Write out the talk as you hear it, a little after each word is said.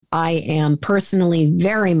I am personally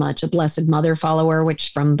very much a Blessed Mother follower, which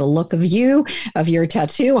from the look of you, of your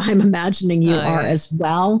tattoo, I'm imagining you are as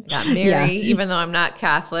well. Yeah, Mary, even though I'm not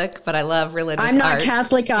Catholic, but I love religious I'm not art.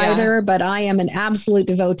 Catholic either, but I am an absolute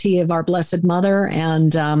devotee of our Blessed Mother,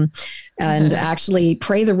 and actually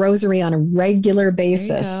pray the rosary on a regular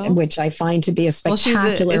basis, which I find to be a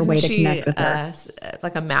spectacular way to connect with her.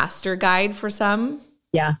 Like a master guide for some?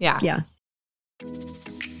 Yeah.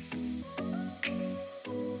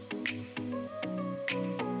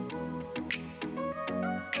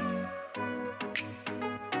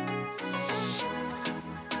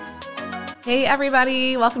 Hey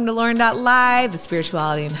everybody, welcome to Lauren.live, the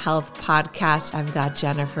spirituality and health podcast. I've got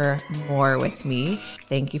Jennifer Moore with me.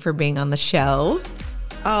 Thank you for being on the show.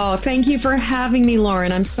 Oh, thank you for having me,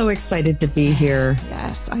 Lauren. I'm so excited to be here.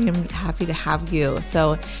 Yes, I am happy to have you.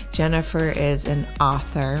 So Jennifer is an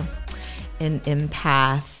author, an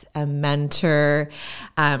empath, a mentor.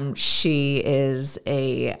 She is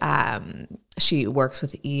she works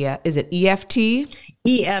with is it EFT?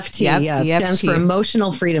 EFT, yeah. It stands for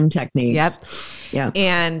Emotional Freedom Techniques. Yep. Yeah.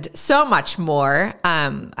 And so much more.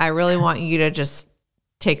 I really want you to just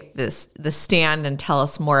take the stand and tell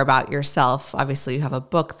us more about yourself. Obviously, you have a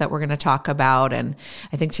book that we're going to talk about. And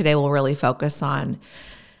I think today we'll really focus on,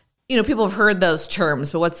 people have heard those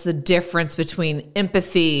terms, but what's the difference between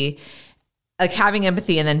empathy, like having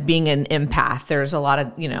empathy and then being an empath? There's a lot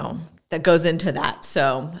of, that goes into that.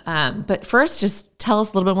 So, but first, just tell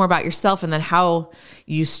us a little bit more about yourself and then how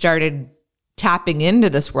you started tapping into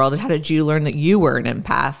this world and how did you learn that you were an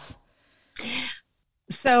empath?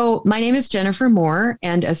 So my name is Jennifer Moore,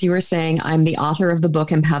 and as you were saying, I'm the author of the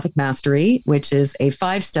book Empathic Mastery, which is a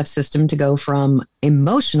 5-step system to go from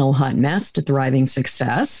emotional hot mess to thriving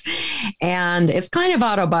success. And it's kind of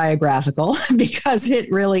autobiographical because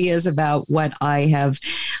it really is about my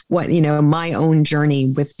own journey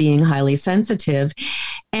with being highly sensitive.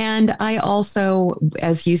 And I also,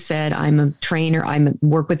 as you said, I'm a trainer. I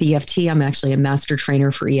work with EFT. I'm actually a master trainer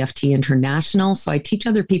for EFT International. So I teach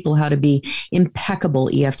other people how to be impeccable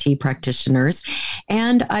EFT practitioners.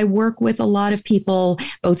 And I work with a lot of people,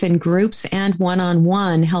 both in groups and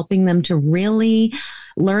one-on-one, helping them to really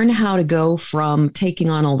learn how to go from taking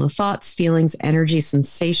on all the thoughts, feelings, energy,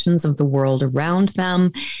 sensations of the world around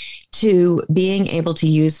them to being able to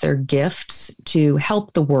use their gifts to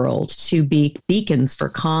help the world, to be beacons for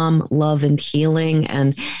calm, love, and healing,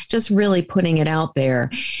 and just really putting it out there.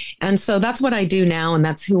 And so that's what I do now, and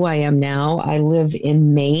that's who I am now. I live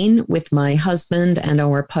in Maine with my husband and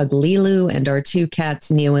our pug Lilu and our 2 cats,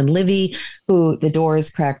 Neo and Livy, who the door is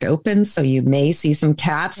cracked open, so you may see some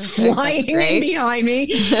cats flying behind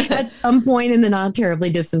me at some point in the not terribly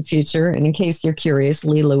distant future. And in case you're curious,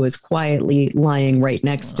 Lilu is quietly lying right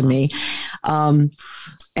next to me.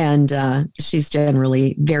 And she's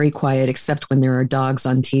generally very quiet, except when there are dogs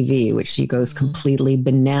on TV, which she goes completely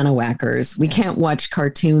banana whackers. We can't watch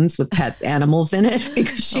cartoons with pet animals in it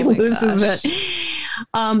because she loses it.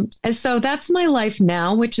 And so that's my life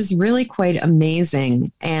now, which is really quite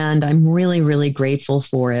amazing. And I'm really, really grateful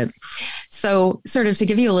for it. So sort of to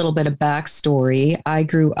give you a little bit of backstory, I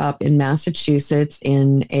grew up in Massachusetts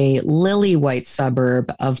in a lily white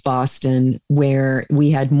suburb of Boston where we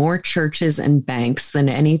had more churches and banks than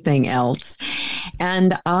anything else.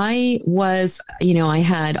 And I was, I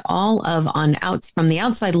had all of from the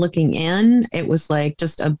outside looking in, it was like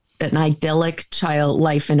just an idyllic child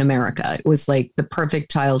life in America. It was like the perfect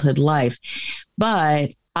childhood life.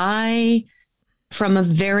 But from a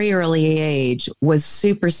very early age, was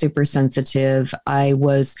super, super sensitive. I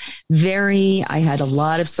had a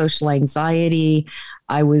lot of social anxiety.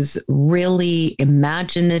 I was really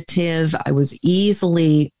imaginative. I was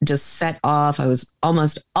easily just set off. I was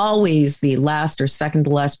almost always the last or second to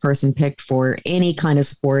last person picked for any kind of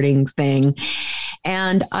sporting thing.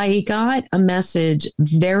 And I got a message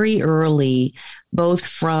very early, both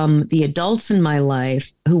from the adults in my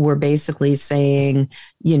life who were basically saying,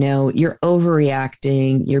 you're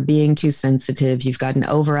overreacting, you're being too sensitive, you've got an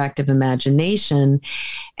overactive imagination.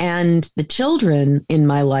 And the children in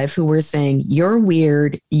my life who were saying, you're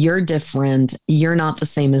weird, you're different, you're not the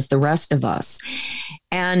same as the rest of us.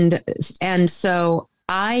 And so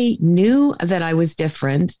I knew that I was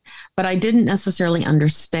different, but I didn't necessarily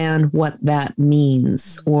understand what that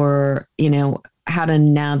means or, how to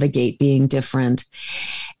navigate being different.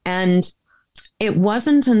 And it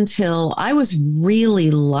wasn't until I was really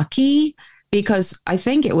lucky because I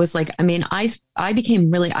think it was like, I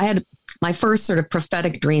became I had my first sort of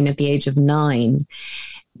prophetic dream at the age of 9,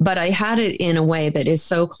 but I had it in a way that is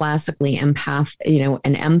so classically an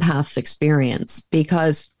empath's experience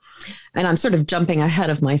because and I'm sort of jumping ahead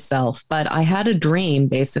of myself, but I had a dream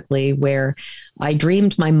basically where I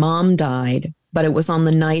dreamed my mom died, but it was on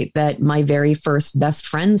the night that my very first best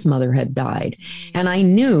friend's mother had died. And I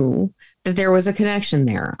knew that there was a connection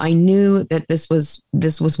there. I knew that this was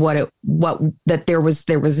that there was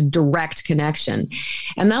a direct connection.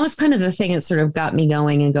 And that was kind of the thing that sort of got me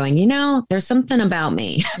going and going, there's something about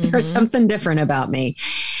me. There's something different about me.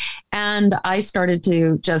 And I started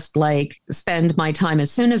to just like spend my time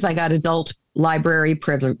as soon as I got adult library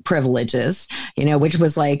privileges, which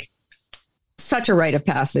was like such a rite of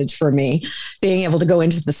passage for me, being able to go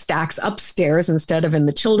into the stacks upstairs instead of in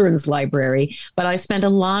the children's library. But I spent a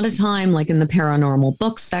lot of time like in the paranormal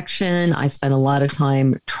books section. I spent a lot of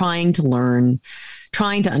time trying to learn,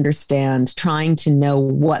 trying to understand, trying to know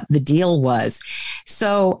what the deal was.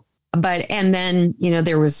 So, and then,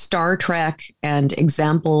 there was Star Trek and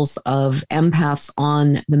examples of empaths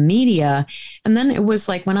on the media. And then it was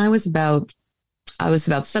like when I was about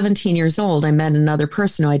 17 years old, I met another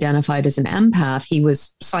person who identified as an empath. He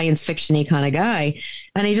was science fiction-y kind of guy.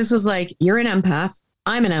 And he just was like, you're an empath.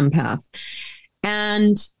 I'm an empath.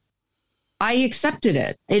 And I accepted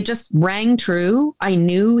it. It just rang true. I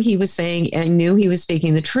knew he was speaking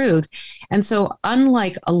the truth. And so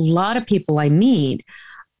unlike a lot of people I meet,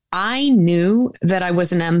 I knew that I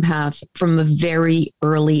was an empath from a very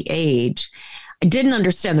early age. I didn't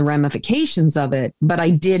understand the ramifications of it, but I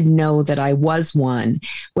did know that I was one.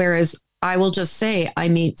 Whereas I will just say, I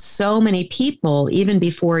meet so many people, even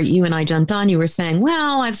before you and I jumped on, you were saying,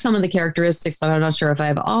 well, I have some of the characteristics, but I'm not sure if I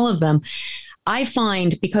have all of them. I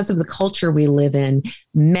find because of the culture we live in,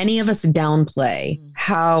 many of us downplay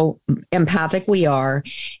how empathic we are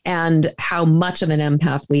and how much of an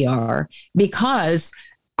empath we are, because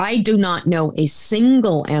I do not know a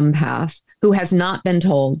single empath who has not been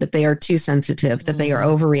told that they are too sensitive, that they are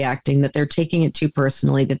overreacting, that they're taking it too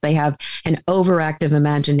personally, that they have an overactive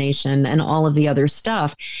imagination and all of the other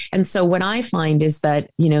stuff. And so what I find is that,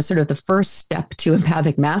 sort of the first step to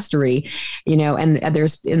empathic mastery, and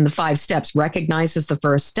there's in the 5 steps, recognize is the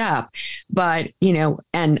first step, but,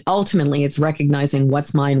 and ultimately it's recognizing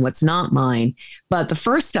what's mine, what's not mine. But the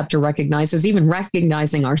first step to recognize is even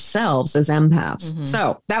recognizing ourselves as empaths.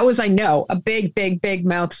 So that was, I know, a big, big, big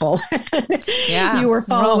mouthful. Yeah, you were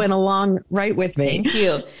following along right with me. Thank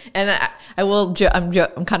you. And I will. I'm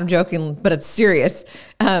kind of joking, but it's serious.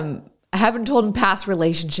 I haven't told in past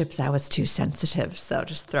relationships I was too sensitive, so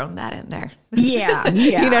just throwing that in there. Yeah.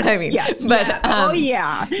 You know what I mean? Yeah. But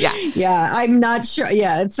yeah. I'm not sure.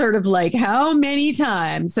 Yeah, it's sort of like, how many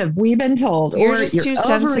times have we been told, you're just too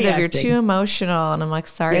sensitive, you're too emotional, and I'm like,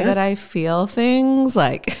 sorry that I feel things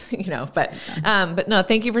like, But no,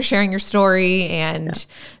 thank you for sharing your story, and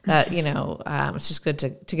that it's just good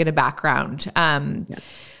to get a background. I'm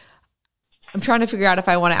trying to figure out if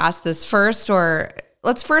I want to ask this first or.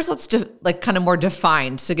 Let's kind of more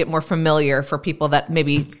defined to get more familiar for people that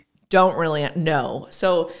maybe don't really know.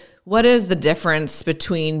 So what is the difference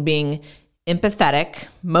between being empathetic?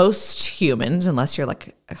 Most humans, unless you're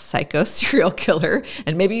like a psycho serial killer,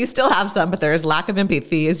 and maybe you still have some, but there's lack of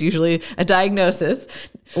empathy is usually a diagnosis.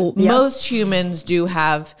 Yep. Most humans do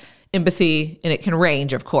have empathy, and it can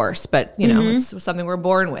range, of course, but it's something we're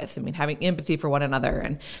born with. I mean, having empathy for one another.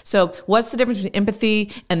 And so what's the difference between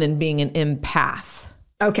empathy and then being an empath?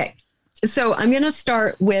 Okay. So I'm going to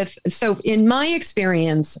start with, in my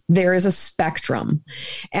experience, there is a spectrum.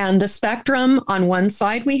 And the spectrum, on one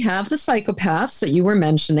side, we have the psychopaths that you were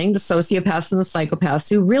mentioning, the sociopaths and the psychopaths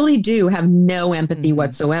who really do have no empathy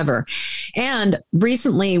whatsoever. And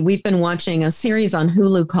recently, we've been watching a series on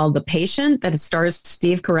Hulu called The Patient that stars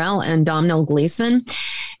Steve Carell and Domhnall Gleeson.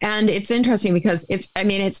 And it's interesting because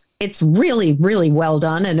it's really, really well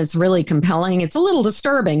done, and it's really compelling. It's a little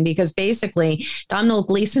disturbing because basically Domhnall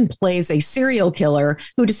Gleeson plays a serial killer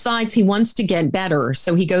who decides he wants to get better.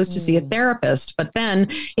 So he goes to see a therapist, but then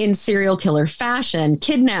in serial killer fashion,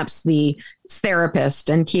 kidnaps the therapist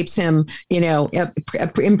and keeps him,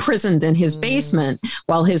 imprisoned in his basement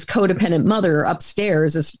while his codependent mother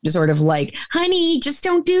upstairs is sort of like, honey, just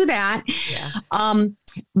don't do that. Yeah.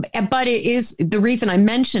 But it is, the reason I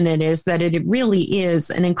mention it is that it really is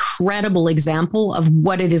an incredible example of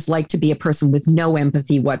what it is like to be a person with no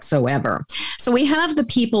empathy whatsoever. So we have the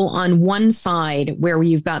people on one side where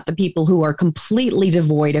you've got the people who are completely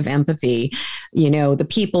devoid of empathy, the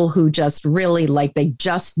people who just really they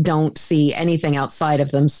just don't see anything outside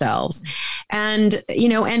of themselves. And,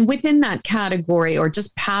 and within that category, or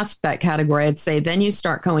just past that category, I'd say then you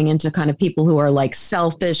start going into kind of people who are like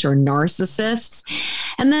selfish or narcissists.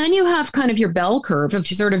 And then you have kind of your bell curve of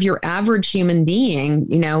sort of your average human being,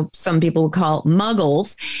 some people would call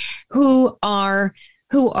muggles, who are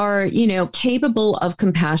who are, capable of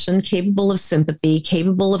compassion, capable of sympathy,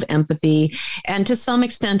 capable of empathy, and to some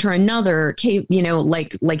extent or another,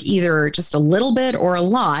 like either just a little bit or a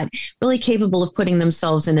lot, really capable of putting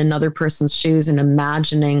themselves in another person's shoes and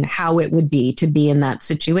imagining how it would be to be in that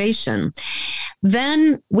situation.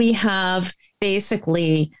 Then we have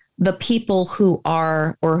basically the people who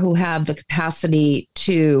are or who have the capacity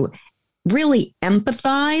to really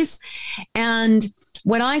empathize. And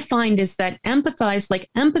what I find is that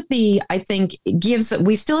empathy, I think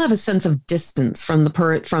we still have a sense of distance from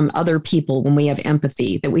from other people when we have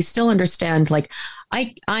empathy, that we still understand, like,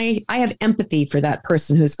 I have empathy for that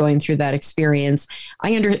person who's going through that experience.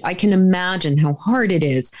 I can imagine how hard it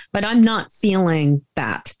is, but I'm not feeling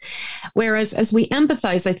that. Whereas as we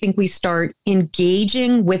empathize, I think we start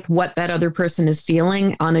engaging with what that other person is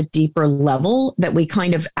feeling on a deeper level, that we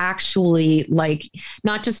kind of actually, like,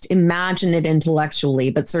 not just imagine it intellectually,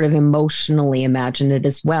 but sort of emotionally imagine it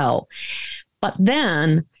as well. But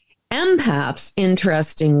then empaths,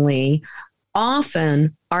 interestingly,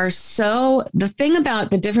 often are the thing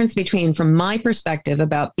about the difference between, from my perspective,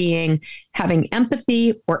 about having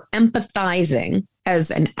empathy or empathizing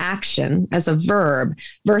as an action, as a verb,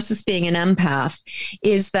 versus being an empath,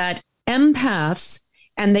 is that empaths,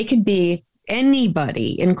 and they could be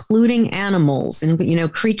anybody, including animals, and,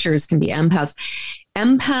 creatures can be empaths.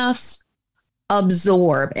 Empaths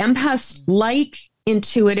absorb. Empaths, like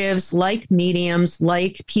intuitives, like mediums,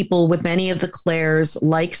 like people with any of the clairs,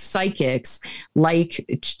 like psychics, like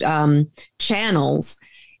channels,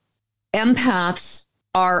 empaths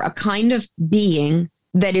are a kind of being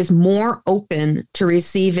that is more open to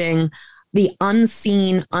receiving the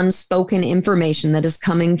unseen, unspoken information that is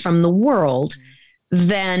coming from the world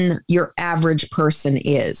than your average person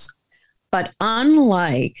is. But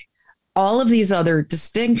unlike all of these other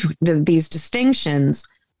distinctions,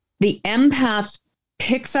 the empath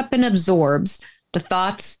picks up and absorbs the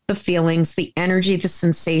thoughts, the feelings, the energy, the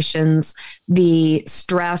sensations, the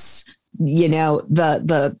stress,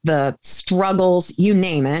 the struggles, you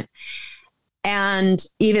name it, and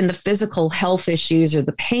even the physical health issues or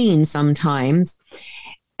the pain sometimes,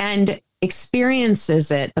 and experiences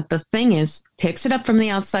it. But the thing is, picks it up from the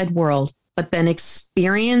outside world, but then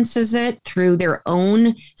experiences it through their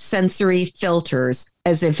own sensory filters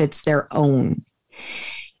as if it's their own.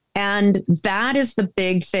 And that is the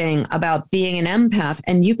big thing about being an empath.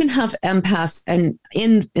 And you can have empaths, and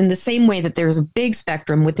in the same way that there's a big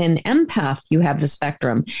spectrum within empath, you have the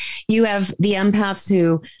spectrum. You have the empaths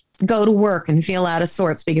who go to work and feel out of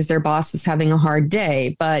sorts because their boss is having a hard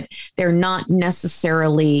day, but they're not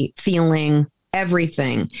necessarily feeling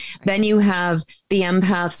everything. Then you have the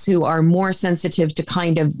empaths who are more sensitive to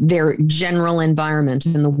kind of their general environment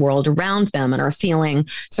in the world around them and are feeling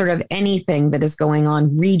sort of anything that is going on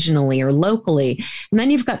regionally or locally. And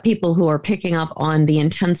then you've got people who are picking up on the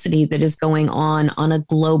intensity that is going on a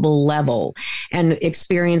global level and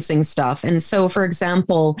experiencing stuff. And so, for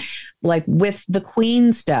example, like with the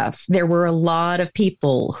Queen stuff, there were a lot of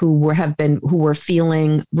people who were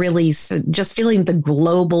feeling really just feeling the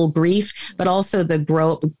global grief, but also the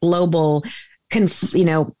global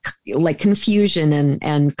like confusion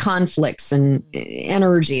and conflicts and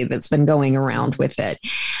energy that's been going around with it.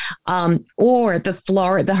 Or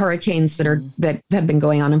the hurricanes that have been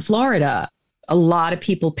going on in Florida. A lot of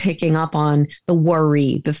people picking up on the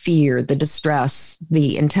worry, the fear, the distress,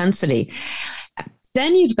 the intensity.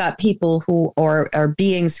 Then you've got people who are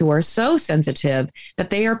beings who are so sensitive that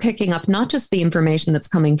they are picking up not just the information that's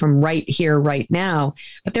coming from right here, right now,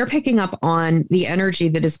 but they're picking up on the energy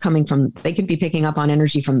that is coming from, they could be picking up on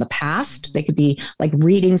energy from the past. They could be like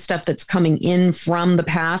reading stuff that's coming in from the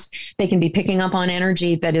past. They can be picking up on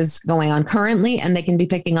energy that is going on currently, and they can be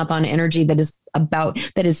picking up on energy that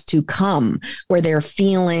is to come, where they're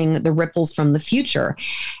feeling the ripples from the future.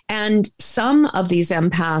 And some of these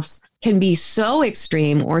empaths can be so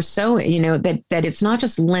extreme or so, that it's not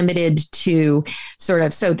just limited to sort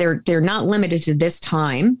of, so they're not limited to this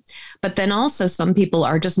time, but then also some people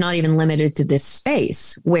are just not even limited to this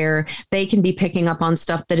space, where they can be picking up on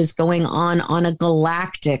stuff that is going on a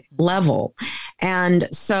galactic level. And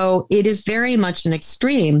so it is very much an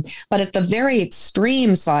extreme, but at the very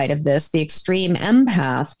extreme side of this, the extreme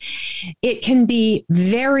empath, it can be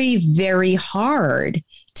very, very hard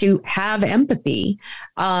to have empathy,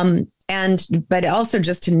 but also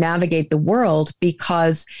just to navigate the world,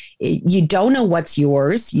 because you don't know what's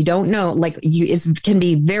yours. You don't know, it can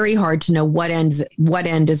be very hard to know what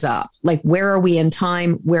end is up. Like, where are we in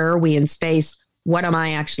time? Where are we in space? What am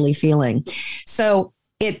I actually feeling? So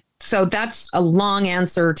So that's a long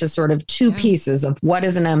answer to sort of two pieces of what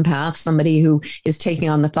is an empath, somebody who is taking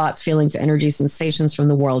on the thoughts, feelings, energy, sensations from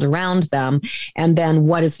the world around them. And then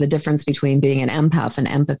what is the difference between being an empath and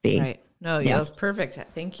empathy? Right. No, yeah, that was perfect.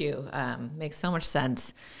 Thank you. Makes so much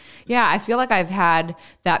sense. Yeah, I feel like I've had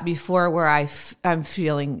that before where I'm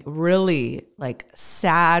feeling really like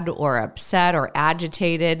sad or upset or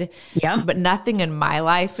agitated. Yeah. But nothing in my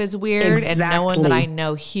life is weird. Exactly. And no one that I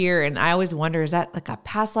know here. And I always wonder, is that like a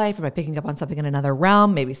past life? Am I picking up on something in another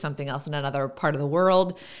realm? Maybe something else in another part of the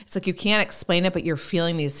world? It's like you can't explain it, but you're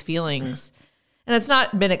feeling these feelings. And it's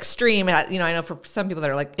not been extreme. And I know for some people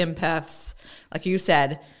that are like empaths, like you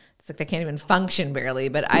said, it's like they can't even function barely,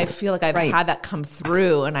 but I feel like I've had that come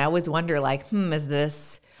through, and I always wonder like, is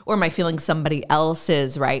this, or am I feeling somebody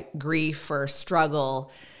else's, right, grief or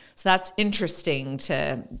struggle? So that's interesting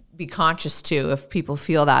to be conscious to. If people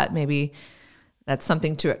feel that, maybe that's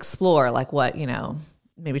something to explore, like what,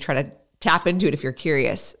 maybe try to tap into it if you're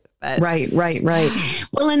curious. But. Right.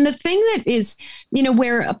 Well, and the thing that is,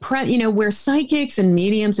 where psychics and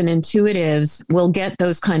mediums and intuitives will get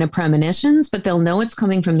those kind of premonitions, but they'll know it's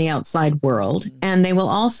coming from the outside world. And they will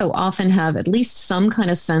also often have at least some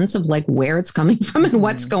kind of sense of like where it's coming from and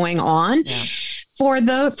what's going on. Yeah.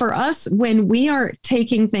 For us, when we are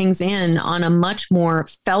taking things in on a much more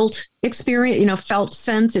felt experience, felt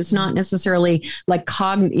sense, it's not necessarily like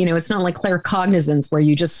it's not like claircognizance where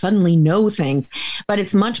you just suddenly know things, but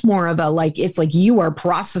it's much more of it's like you are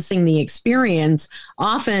processing the experience.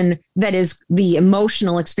 Often that is the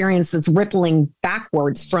emotional experience that's rippling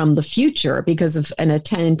backwards from the future because of an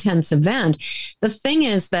intense event. The thing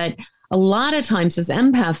is that a lot of times as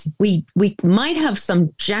empaths, we might have some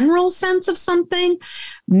general sense of something.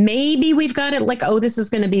 Maybe we've got it like, oh, this is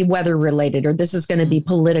going to be weather related or this is going to be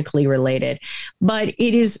politically related. But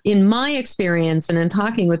it is, in my experience and in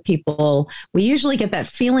talking with people, we usually get that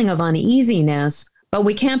feeling of uneasiness, but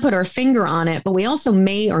we can't put our finger on it. But we also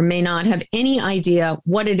may or may not have any idea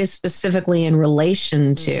what it is specifically in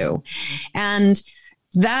relation to. And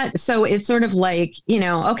so it's sort of like,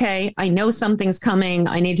 okay, I know something's coming.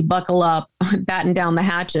 I need to buckle up, batten down the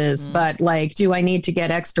hatches, but like, do I need to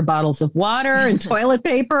get extra bottles of water and toilet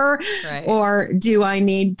paper? Right. Or do I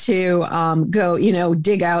need to go,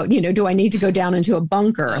 dig out, do I need to go down into a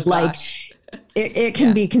bunker? Oh, like it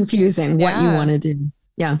can be confusing what you want to do.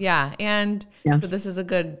 Yeah. Yeah. And so this is a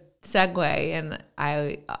good segue, and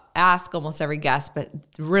I ask almost every guest, but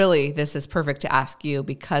really this is perfect to ask you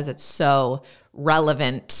because it's so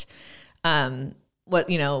relevant.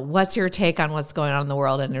 What's your take on what's going on in the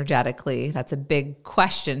world energetically? That's a big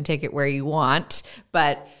question. Take it where you want,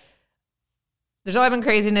 but there's always been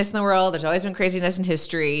craziness in the world. There's always been craziness in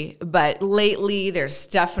history, but lately there's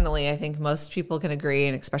definitely, I think most people can agree,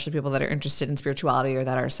 and especially people that are interested in spirituality or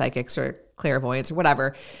that are psychics or clairvoyants or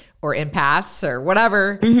whatever, or empaths or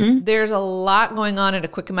whatever. Mm-hmm. There's a lot going on in a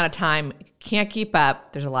quick amount of time. Can't keep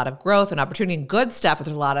up. There's a lot of growth and opportunity and good stuff, but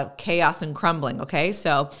there's a lot of chaos and crumbling. Okay.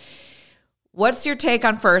 So what's your take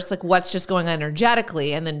on first, like what's just going on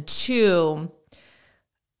energetically? And then two,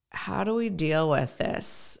 how do we deal with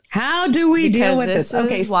this? How do we deal with this?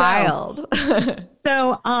 Okay, wild.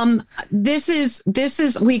 This is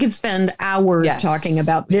we could spend hours talking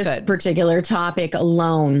about this particular topic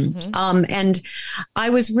alone. Mm-hmm. And I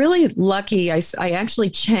was really lucky. I actually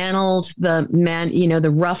channeled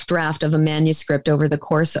the rough draft of a manuscript over the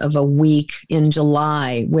course of a week in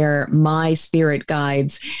July, where my spirit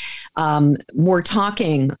guides were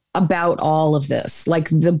talking about all of this. Like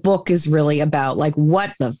the book is really about like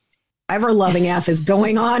what the ever loving F is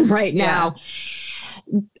going on right now.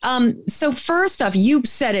 So first off, you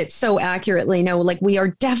said it so accurately. No, like we are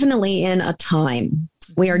definitely in a time.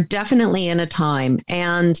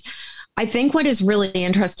 And I think what is really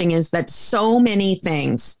interesting is that so many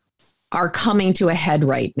things are coming to a head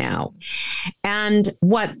right now. And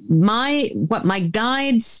what my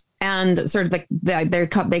guides and sort of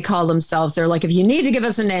they call themselves, they're like, if you need to give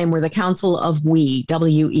us a name, we're the Council of We,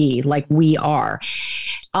 W-E, like we are.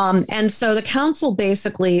 And so the council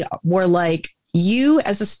basically were like, you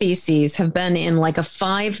as a species have been in like a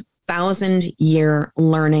 5,000-year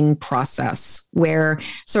learning process where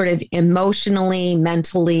sort of emotionally,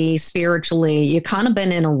 mentally, spiritually, you kind of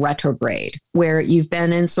been in a retrograde where you've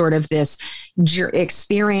been in sort of this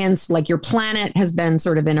experience, like your planet has been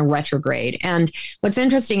sort of in a retrograde. And what's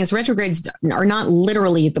interesting is retrogrades are not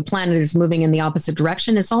literally the planet is moving in the opposite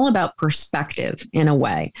direction. It's all about perspective in a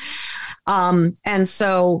way. And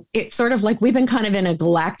so it's sort of like we've been kind of in a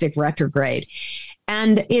galactic retrograde.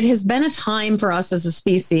 And it has been a time for us as a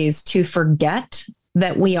species to forget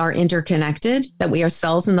that we are interconnected, that we are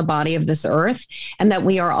cells in the body of this earth, and that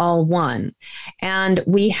we are all one. And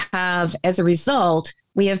we have, as a result,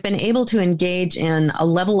 we have been able to engage in a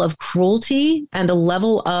level of cruelty and a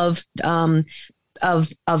level of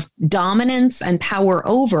dominance and power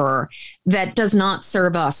over that does not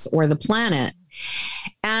serve us or the planet.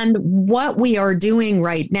 And what we are doing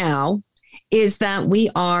right now is that we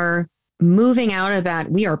are moving out of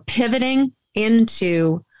that. We are pivoting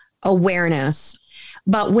into awareness.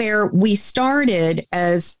 But where we started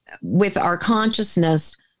as with our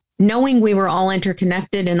consciousness, knowing we were all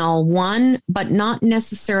interconnected and all one, but not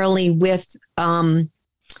necessarily with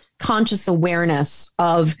conscious awareness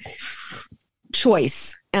of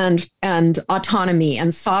choice and autonomy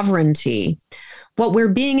and sovereignty. What we're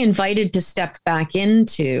being invited to step back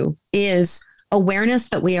into is awareness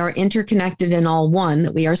that we are interconnected and all one,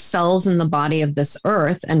 that we are cells in the body of this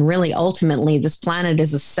earth. And really, ultimately, this planet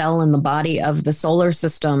is a cell in the body of the solar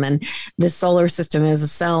system. And this solar system is a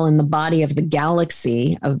cell in the body of the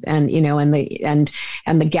galaxy and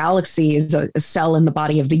the galaxy is a cell in the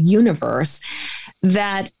body of the universe.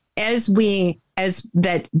 That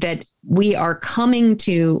we are coming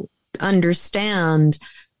to understand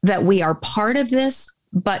that we are part of this,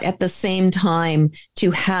 but at the same time to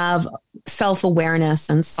have self-awareness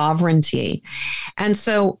and sovereignty. And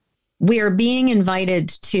so we are being invited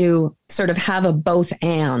to sort of have a both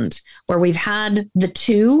and, where we've had the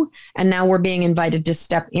two, and now we're being invited to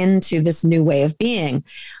step into this new way of being.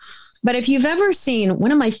 But if you've ever seen,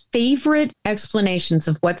 one of my favorite explanations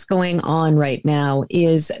of what's going on right now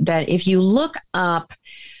is that if you look up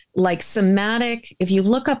like somatic, if you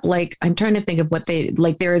look up, like, I'm trying to think of what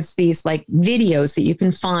there's these like videos that you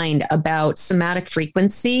can find about somatic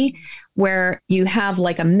frequency, where you have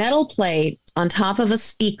like a metal plate on top of a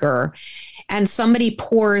speaker and somebody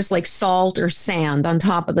pours like salt or sand on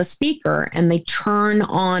top of the speaker and they turn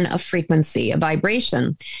on a frequency, a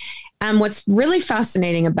vibration. And what's really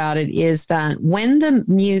fascinating about it is that when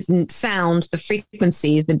the sound, the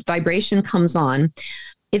frequency, the vibration comes on,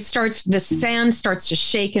 the sand starts to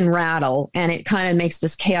shake and rattle, and it kind of makes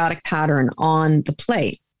this chaotic pattern on the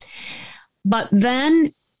plate. But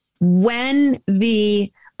then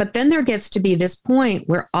there gets to be this point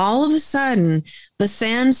where all of a sudden the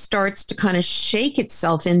sand starts to kind of shake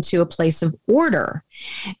itself into a place of order.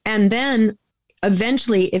 And then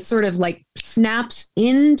eventually it sort of like snaps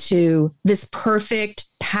into this perfect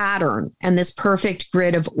pattern and this perfect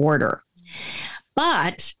grid of order.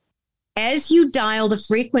 But as you dial the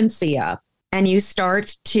frequency up and you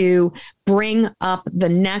start to bring up the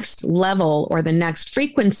next level or the next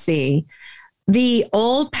frequency, the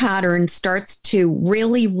old pattern starts to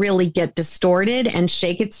really, really get distorted and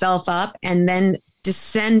shake itself up and then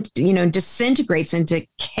disintegrates into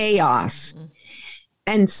chaos. Mm-hmm.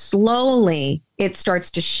 And slowly it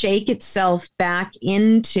starts to shake itself back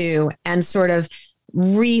into and sort of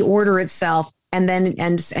reorder itself, and then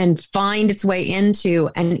and find its way into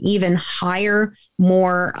an even higher,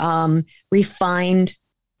 more refined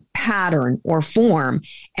pattern or form,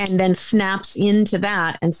 and then snaps into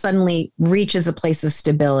that and suddenly reaches a place of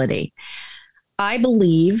stability. I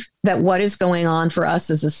believe that what is going on for us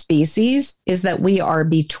as a species is that we are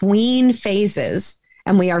between phases,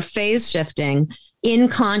 and we are phase shifting in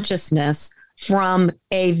consciousness from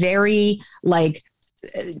a very like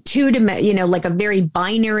like a very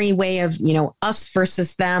binary way of, us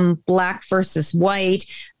versus them, black versus white,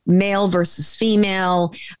 male versus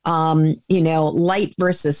female, light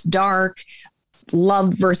versus dark,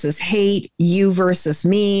 love versus hate, you versus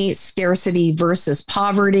me, scarcity versus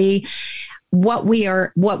poverty. What we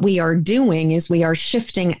are doing is we are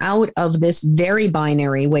shifting out of this very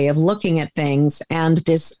binary way of looking at things and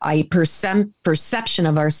this perception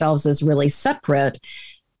of ourselves as really separate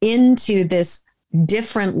into this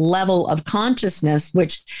different level of consciousness,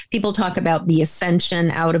 which people talk about the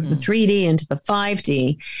ascension out of the 3D into the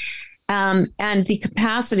 5D. And the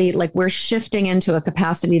capacity, like we're shifting into a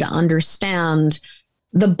capacity to understand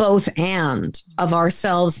the both and of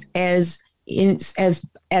ourselves as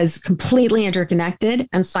completely interconnected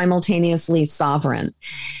and simultaneously sovereign.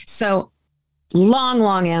 So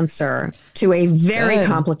long answer to a very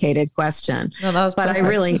complicated question. No, that was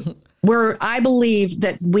perfect. I believe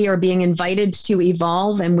that we are being invited to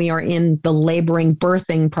evolve, and we are in the laboring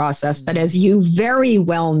birthing process. But as you very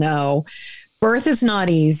well know, birth is not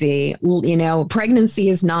easy. Pregnancy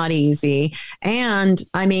is not easy. And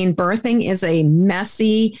I mean, birthing is a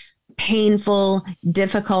messy, painful,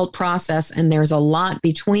 difficult process. And there's a lot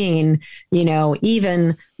between,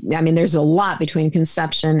 there's a lot between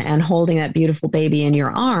conception and holding that beautiful baby in your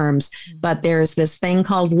arms. But there's this thing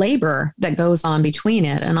called labor that goes on between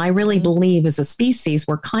it. And I really believe as a species,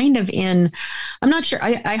 we're kind of in, I'm not sure.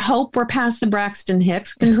 I hope we're past the Braxton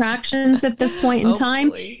Hicks contractions at this point in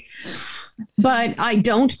time. But I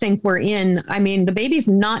don't think we're the baby's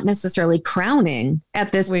not necessarily crowning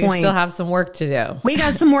at this point. We still have some work to do. We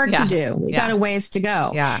got some work to do. We got a ways to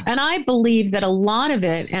go. Yeah. And I believe that a lot of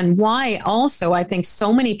it, and why also I think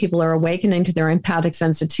so many people are awakening to their empathic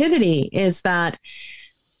sensitivity, is that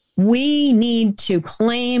we need to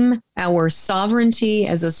claim our sovereignty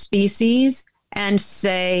as a species and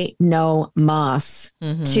say no mas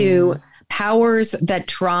to powers that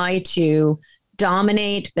try to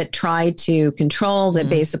dominate, that try to control, that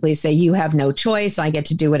basically say you have no choice, I get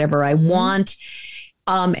to do whatever I want.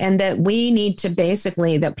 And that we need to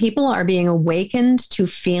that people are being awakened to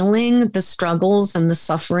feeling the struggles and the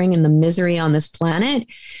suffering and the misery on this planet,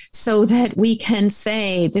 so that we can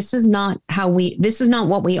say, this is not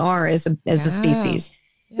what we are as a species.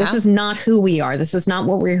 Yeah. This is not who we are. This is not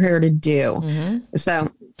what we're here to do. So,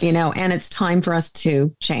 and it's time for us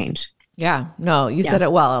to change. Yeah, no, you said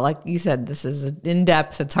it well. Like you said, this is in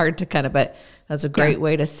depth. It's hard to but that's a great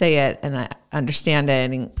way to say it. And I understand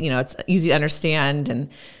it. And, it's easy to understand. And,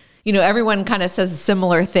 everyone kind of says a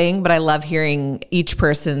similar thing, but I love hearing each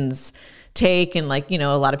person's take. And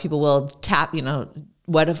a lot of people will tap,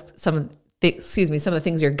 what if some of the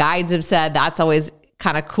things your guides have said, that's always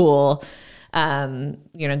kind of cool.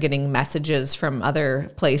 Getting messages from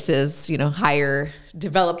other places, higher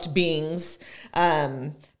developed beings.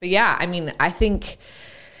 But yeah, I think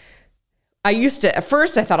at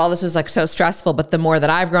first I thought all this was so stressful, but the more that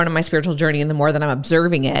I've grown in my spiritual journey and the more that I'm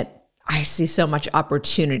observing it, I see so much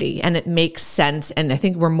opportunity and it makes sense. And I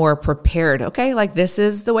think we're more prepared. Okay. This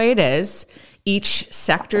is the way it is. Each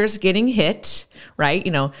sector's getting hit, right?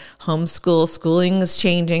 Schooling is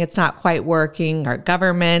changing. It's not quite working. Our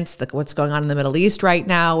governments, what's going on in the Middle East right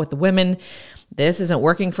now with the women, this isn't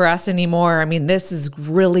working for us anymore. this is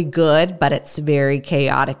really good, but it's very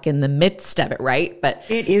chaotic in the midst of it, right? But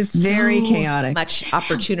it is very chaotic. Much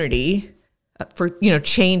opportunity for,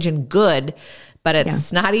 change and good, but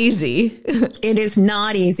it's not easy. It is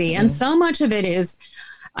not easy. And so much of it is,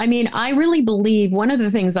 I really believe one of the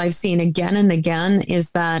things I've seen again and again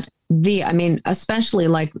is that especially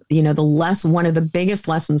one of the biggest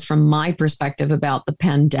lessons from my perspective about the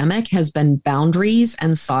pandemic has been boundaries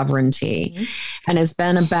and sovereignty, and has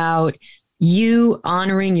been about you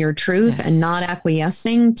honoring your truth and not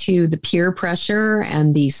acquiescing to the peer pressure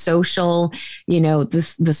and the social,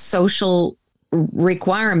 the social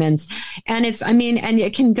requirements. And and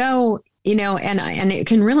it can go, and it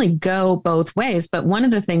can really go both ways. But one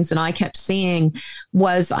of the things that I kept seeing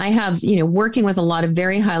was I have, working with a lot of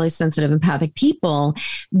very highly sensitive, empathic people,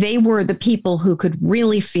 they were the people who could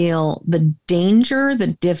really feel the danger,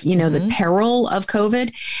 the peril of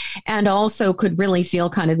COVID, and also could really feel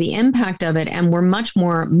kind of the impact of it. And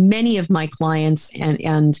were many of my clients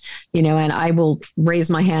and I will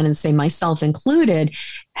raise my hand and say myself included,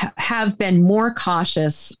 have been more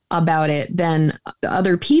cautious about it than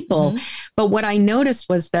other people. But what I noticed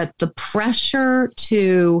was that the pressure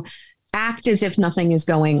to act as if nothing is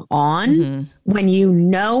going on, when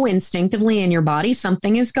instinctively in your body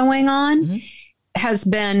something is going on, has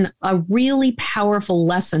been a really powerful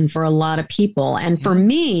lesson for a lot of people. And for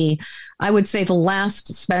me, I would say the last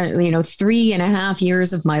 3.5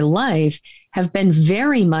 years of my life have been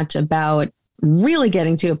very much about really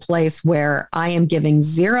getting to a place where I am giving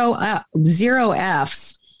zero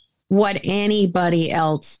Fs what anybody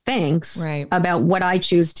else thinks about what I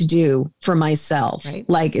choose to do for myself.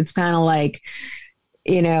 Right. It's kind of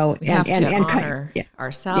we have to honor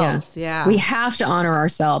ourselves. Yeah. We have to honor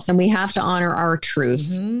ourselves and we have to honor our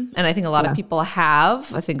truth. And I think a lot of people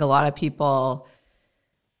have. I think a lot of people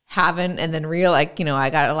haven't, and then I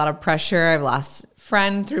got a lot of pressure. I've lost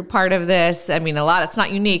friend through part of this. It's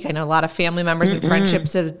not unique. I know a lot of family members and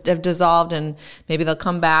friendships have dissolved, and maybe they'll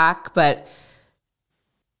come back. But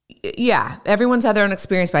yeah, everyone's had their own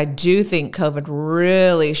experience, but I do think COVID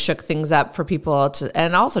really shook things up for people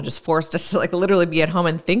and also just forced us to literally be at home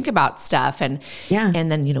and think about stuff. And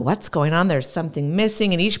then, what's going on? There's something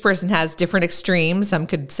missing, and each person has different extremes. Some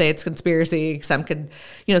could say it's conspiracy. Some could,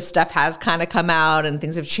 stuff has kind of come out and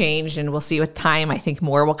things have changed, and we'll see with time. I think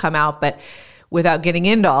more will come out, but without getting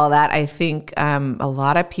into all that, I think a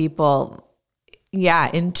lot of people,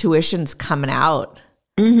 intuition's coming out.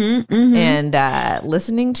 and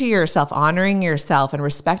listening to yourself, honoring yourself, and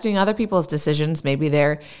respecting other people's decisions. Maybe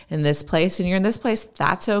they're in this place and you're in this place.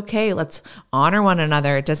 That's okay. Let's honor one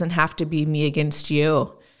another. It doesn't have to be me against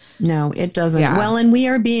you. No, it doesn't. Yeah. Well, and we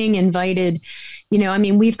are being invited,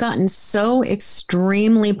 we've gotten so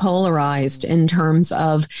extremely polarized in terms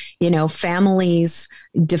of, families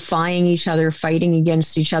defying each other, fighting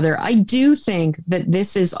against each other. I do think that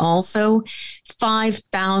this is also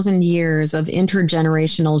 5,000 years of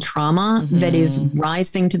intergenerational trauma that is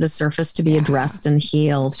rising to the surface to be addressed and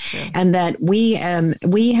healed. And that we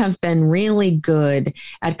have been really good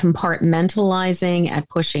at compartmentalizing, at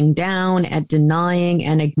pushing down, at denying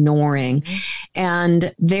and ignoring.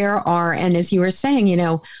 And and as you were saying,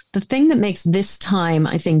 the thing that makes this time,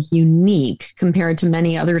 I think, unique compared to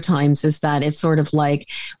many other times is that it's sort of like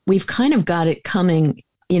we've kind of got it coming.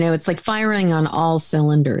 It's like firing on all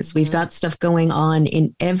cylinders. We've got stuff going on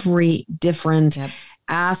in every different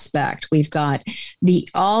aspect. We've got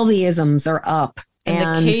all the isms are up.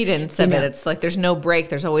 And the cadence of it, it's like there's no break.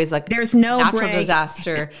 There's always there's no natural break.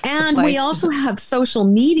 Disaster. And we also have social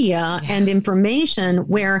media and information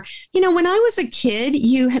where, when I was a kid,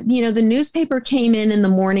 the newspaper came in the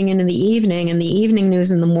morning and in the evening, and the evening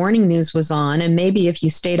news and the morning news was on. And maybe if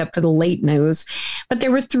you stayed up for the late news, but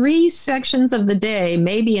there were 3 sections of the day,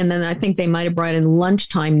 maybe. And then I think they might've brought in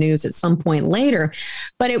lunchtime news at some point later,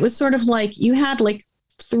 but it was sort of like you had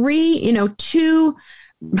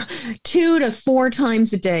two to 4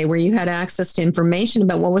 times a day where you had access to information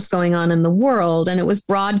about what was going on in the world, and it was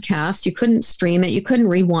broadcast. You couldn't stream it, you couldn't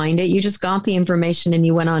rewind it, you just got the information and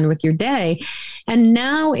you went on with your day. And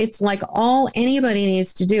now it's like all anybody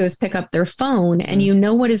needs to do is pick up their phone and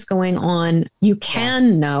what is going on. You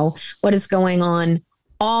can know what is going on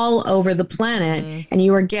all over the planet, and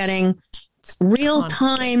you are getting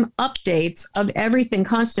real-time updates of everything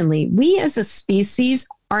constantly. We as a species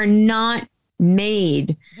are not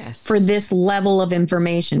made for this level of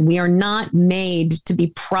information. We are not made to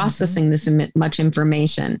be processing this much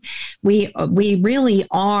information. We really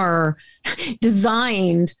are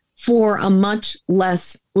designed for a much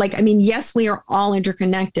less, yes, we are all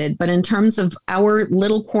interconnected, but in terms of our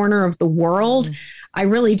little corner of the world, I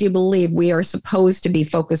really do believe we are supposed to be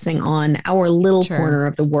focusing on our little corner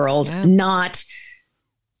of the world, not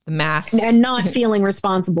the mass, and not feeling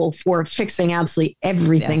responsible for fixing absolutely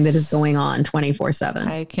everything that is going on 24/7.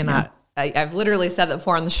 I cannot. I've literally said that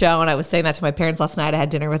before on the show, and I was saying that to my parents last night. I had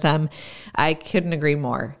dinner with them. I couldn't agree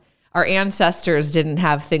more. Our ancestors didn't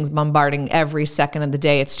have things bombarding every second of the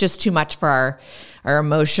day. It's just too much for our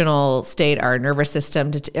emotional state, our nervous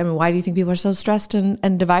system. Why do you think people are so stressed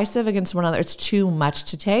and divisive against one another? It's too much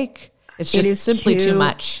to take. It's just simply too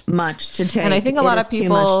much to take. And I think a lot of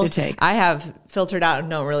people, I have filtered out and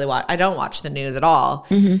don't really watch. I don't watch the news at all.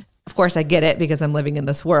 Of course, I get it because I'm living in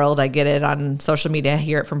this world. I get it on social media. I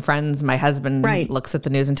hear it from friends. My husband looks at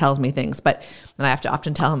the news and tells me things, and I have to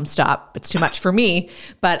often tell him, stop. It's too much for me.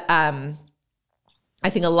 But I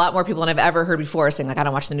think a lot more people than I've ever heard before are saying, I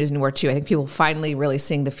don't watch the news anymore too. I think people finally really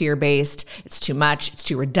seeing the fear-based. It's too much. It's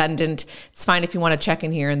too redundant. It's fine if you want to check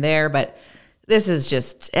in here and there, but this is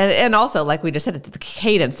just, and also like we just said, the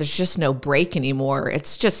cadence, there's just no break anymore.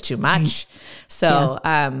 It's just too much. So,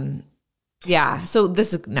 so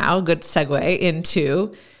this is now a good segue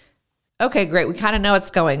into, okay, great. We kind of know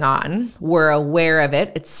what's going on. We're aware of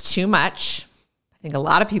it. It's too much. I think a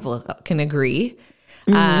lot of people can agree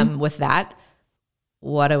with that.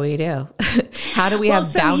 What do we do? How do we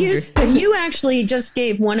have boundaries? You actually just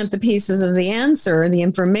gave one of the pieces of the answer, the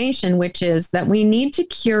information, which is that we need to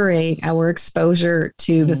curate our exposure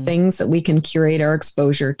to the things that we can curate our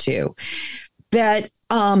exposure to. That,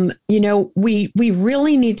 we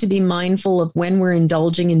really need to be mindful of when we're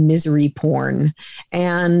indulging in misery porn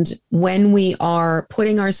and when we are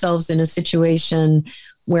putting ourselves in a situation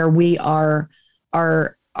where we are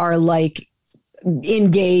like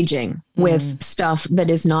engaging with stuff that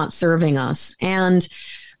is not serving us. And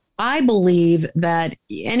I believe that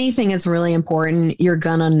anything is really important. You're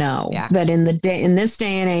gonna know that in this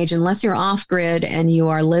day and age, unless you're off grid and you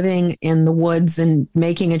are living in the woods and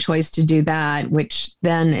making a choice to do that, which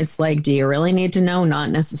then it's like, do you really need to know? Not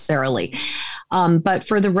necessarily. But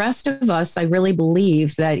for the rest of us, I really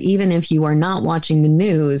believe that even if you are not watching the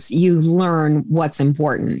news, you learn what's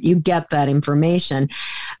important. You get that information.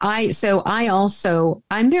 I'm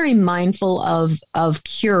very mindful of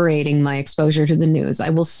curating my exposure to the news. I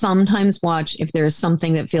will sometimes watch if there's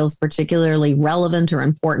something that feels particularly relevant or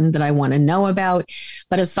important that I want to know about.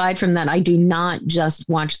 But aside from that, I do not just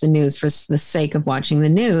watch the news for the sake of watching the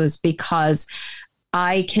news, because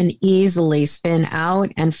I can easily spin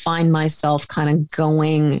out and find myself kind of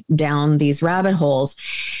going down these rabbit holes.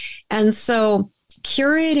 And so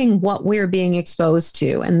curating what we're being exposed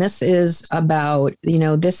to, and this is about,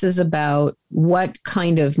 this is about what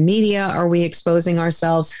kind of media are we exposing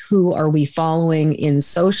ourselves? Who are we following in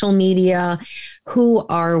social media? Who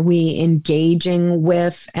are we engaging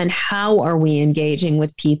with? And how are we engaging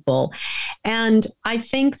with people? And I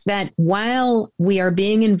think that while we are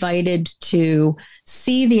being invited to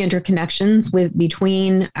see the interconnections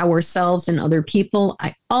between ourselves and other people,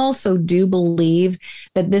 I also do believe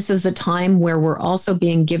that this is a time where we're also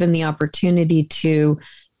being given the opportunity to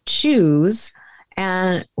choose,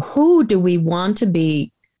 and who do we want to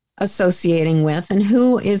be associating with, and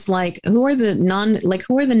who are the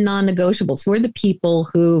non-negotiables, who are the people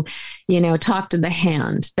who, talk to the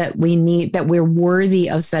hand, that we need, that we're worthy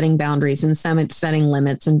of setting boundaries and setting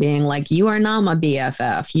limits and being like, you are not my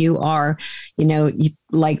BFF. You are, you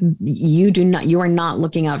are not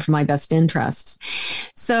looking out for my best interests.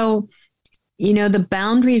 So, the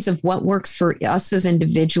boundaries of what works for us as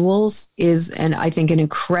individuals is, and I think, an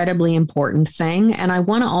incredibly important thing. And I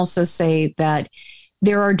want to also say that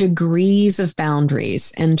there are degrees of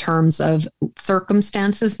boundaries in terms of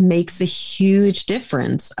circumstances makes a huge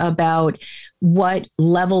difference about what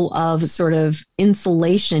level of sort of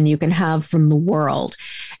insulation you can have from the world.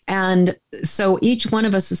 And so each one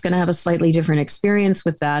of us is going to have a slightly different experience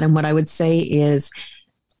with that. And what I would say is,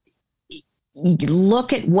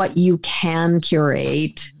 look at what you can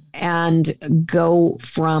curate and go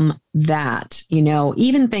from that.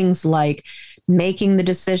 Even things like making the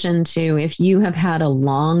decision to, if you have had a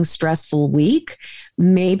long, stressful week,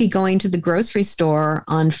 maybe going to the grocery store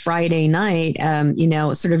on Friday night,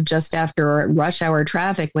 sort of just after rush hour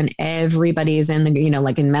traffic when everybody is in the,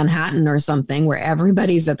 like in Manhattan or something, where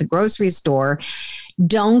everybody's at the grocery store.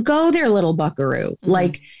 Don't go there, little buckaroo.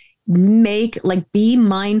 Be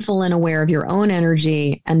mindful and aware of your own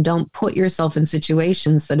energy, and don't put yourself in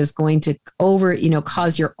situations that is going to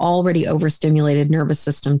cause your already overstimulated nervous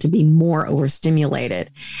system to be more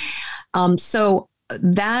overstimulated. So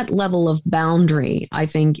that level of boundary, I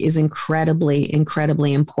think, is incredibly,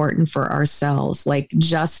 incredibly important for ourselves. Like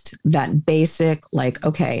just that basic,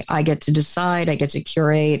 okay, I get to decide, I get to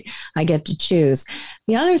curate, I get to choose.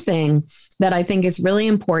 The other thing that I think is really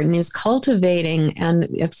important is cultivating, and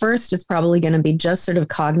at first it's probably going to be just sort of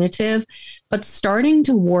cognitive, but starting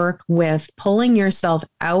to work with pulling yourself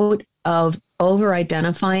out of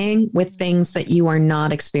over-identifying with things that you are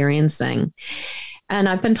not experiencing. And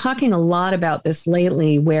I've been talking a lot about this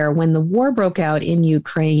lately, where when the war broke out in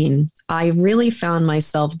Ukraine, I really found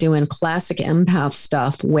myself doing classic empath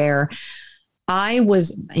stuff where I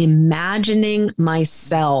was imagining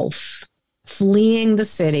myself fleeing the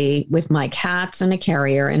city with my cats in a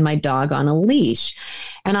carrier and my dog on a leash.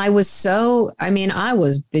 And I was I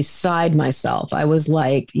was beside myself. I was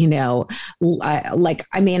I had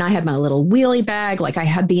my little wheelie bag, I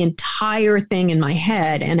had the entire thing in my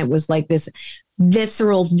head. And it was like this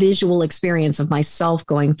visceral visual experience of myself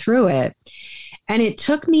going through it. And it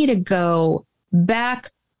took me to go back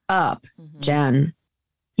up, Jen.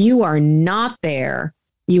 You are not there.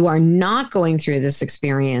 You are not going through this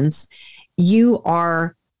experience. You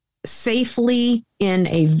are safely in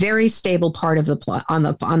a very stable part of on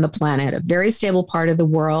the planet, a very stable part of the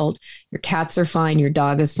world. Your cats are fine. Your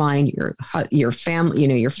dog is fine. Your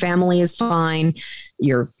family, your family is fine.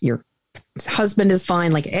 Your husband is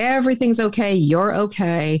fine. Everything's okay. You're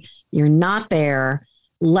okay. You're not there.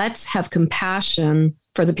 Let's have compassion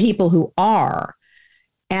for the people who are,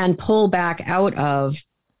 and pull back out of,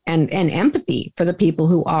 and empathy for the people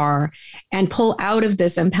who are, and pull out of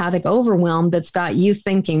this empathic overwhelm that's got you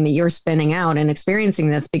thinking that you're spinning out and experiencing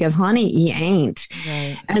this, because honey, you ain't.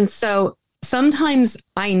 Right. And so sometimes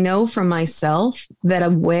I know for myself that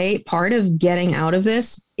part of getting out of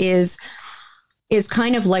this is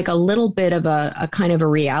kind of like a little bit of a kind of a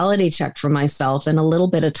reality check for myself, and a little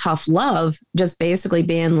bit of tough love, just basically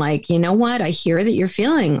being like, you know what? I hear that you're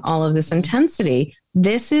feeling all of this intensity.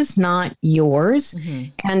 This is not yours.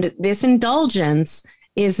 And this indulgence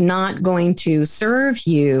is not going to serve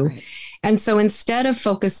you. Right. And so instead of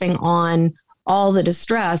focusing on all the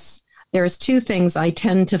distress, there's two things I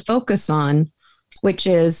tend to focus on, which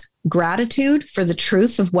is gratitude for the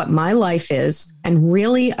truth of what my life is, and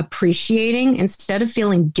really appreciating, instead of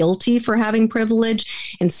feeling guilty for having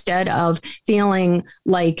privilege, instead of feeling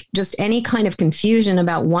like just any kind of confusion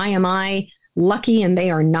about why am I lucky and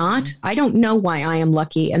they are not. I don't know why I am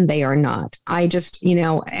lucky and they are not. I just,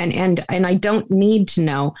 and I don't need to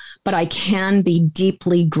know, but I can be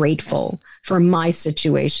deeply grateful for my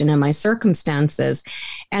situation and my circumstances.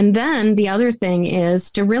 And then the other thing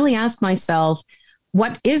is to really ask myself,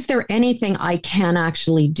 is there anything I can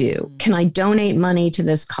actually do? Can I donate money to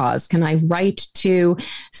this cause? Can I write to,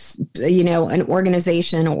 an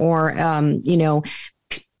organization or,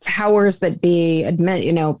 powers that be,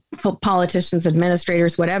 politicians,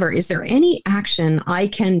 administrators, whatever? Is there any action I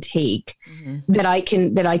can take that I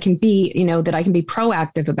can be, that I can be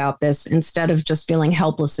proactive about this instead of just feeling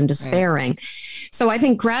helpless and despairing? Right. So I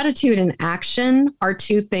think gratitude and action are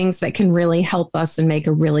two things that can really help us and make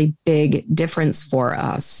a really big difference for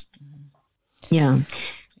us. Yeah.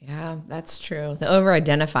 Yeah, that's true. The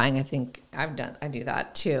over-identifying, I think I do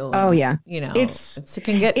that too. Oh yeah. It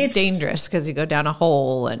can get dangerous because you go down a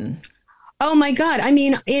hole and. Oh my God. I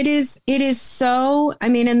mean, it is so,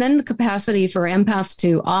 and then the capacity for empaths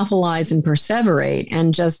to awfulize and perseverate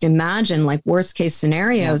and just imagine like worst case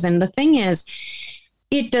scenarios. Yeah. And the thing is,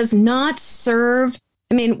 it does not serve.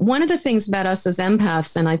 One of the things about us as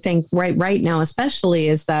empaths, and I think right now especially,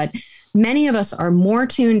 is that many of us are more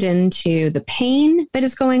tuned into the pain that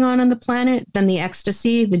is going on the planet than the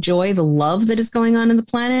ecstasy, the joy, the love that is going on the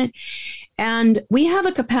planet. And we have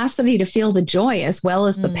a capacity to feel the joy as well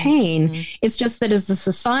as the pain. It's just that as a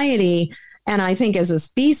society, and I think as a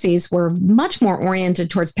species, we're much more oriented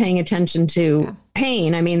towards paying attention to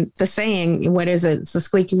pain. The saying, what is it? It's the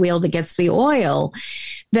squeaky wheel that gets the oil.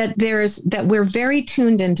 That we're very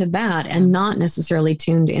tuned into that and not necessarily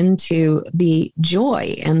tuned into the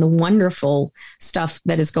joy and the wonderful stuff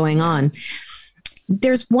that is going on.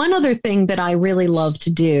 There's one other thing that I really love to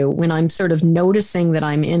do when I'm sort of noticing that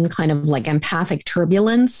I'm in kind of like empathic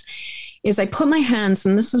turbulence is I put my hands,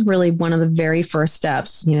 and this is really one of the very first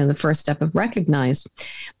steps, the first step of recognize,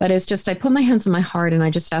 but it's just, I put my hands on my heart and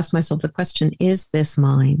I just ask myself the question, is this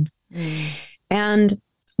mine? And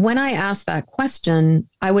when I ask that question,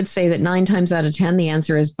 I would say that 9 times out of 10, the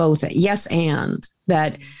answer is both yes and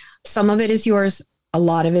that some of it is yours, a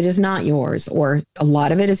lot of it is not yours, or a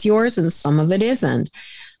lot of it is yours and some of it isn't.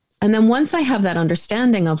 And then once I have that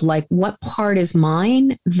understanding of like what part is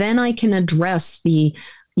mine, then I can address the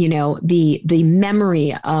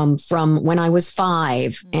memory from when I was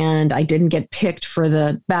 5 and I didn't get picked for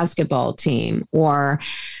the basketball team, or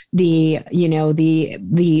the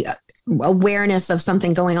awareness of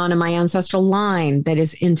something going on in my ancestral line that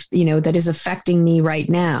is affecting me right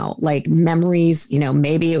now, like memories,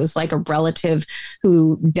 maybe it was like a relative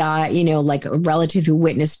who died, like a relative who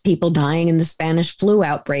witnessed people dying in the Spanish flu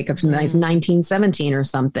outbreak of 1917 or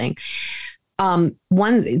something.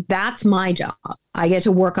 That's my job. I get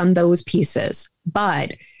to work on those pieces,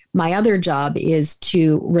 but my other job is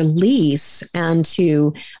to release and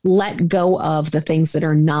to let go of the things that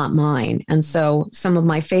are not mine. And so some of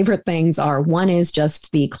my favorite things are, one is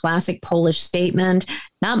just the classic Polish statement,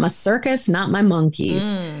 not my circus, not my monkeys.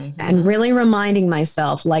 And really reminding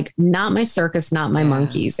myself, like, not my circus, not my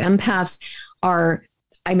monkeys. Empaths are,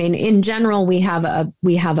 in general, we have a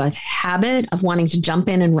habit of wanting to jump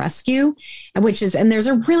in and rescue, and there's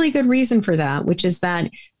a really good reason for that, which is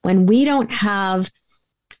that when we don't have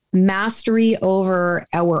mastery over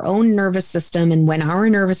our own nervous system, and when our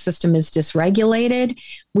nervous system is dysregulated,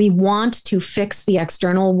 we want to fix the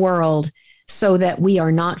external world so that we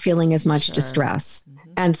are not feeling as much distress.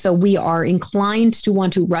 And so we are inclined to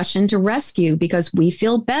want to rush into rescue because we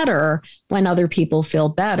feel better when other people feel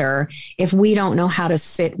better. If we don't know how to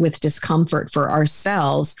sit with discomfort for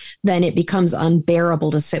ourselves, then it becomes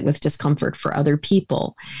unbearable to sit with discomfort for other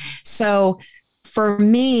people. So for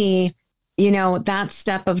me, that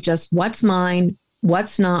step of just what's mine,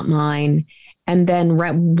 what's not mine, and then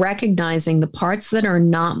recognizing the parts that are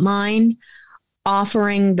not mine,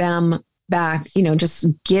 offering them back, just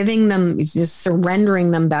giving them, just surrendering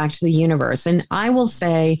them back to the universe. And I will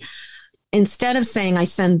say, instead of saying I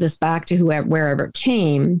send this back to wherever it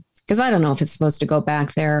came, because I don't know if it's supposed to go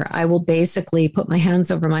back there, I will basically put my hands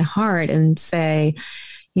over my heart and say,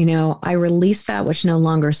 I release that which no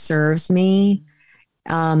longer serves me.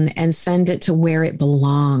 And send it to where it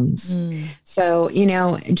belongs. So,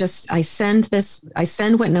 I send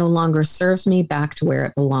what no longer serves me back to where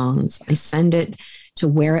it belongs. I send it to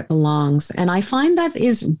where it belongs. And I find that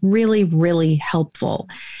is really, really helpful.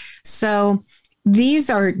 So these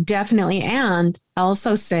are definitely, and I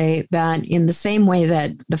also say that in the same way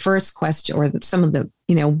that the first question, or some of the,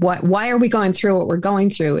 why are we going through what we're going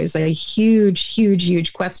through, is a huge, huge,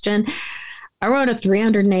 huge question. I wrote a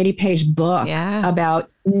 380-page book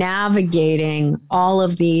about navigating all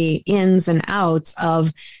of the ins and outs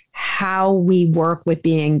of how we work with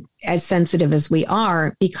being as sensitive as we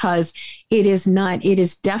are, because it is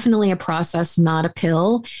definitely a process, not a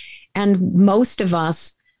pill. And most of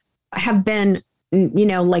us have been,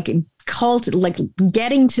 like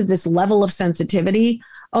getting to this level of sensitivity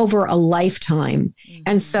over a lifetime. Mm-hmm.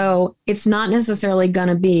 And so it's not necessarily going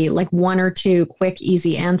to be like one or two quick,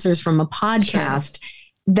 easy answers from a podcast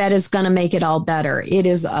that is going to make it all better. It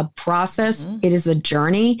is a process. Mm-hmm. It is a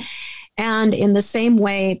journey. And in the same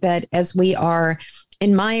way that as we are,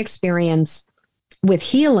 in my experience with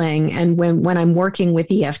healing, and when I'm working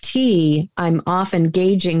with EFT, I'm often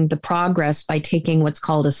gauging the progress by taking what's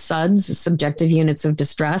called a SUDS, subjective units of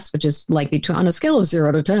distress, which is like on a scale of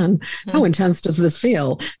 0 to 10, how intense does this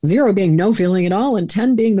feel? 0 being no feeling at all, and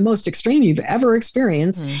 10 being the most extreme you've ever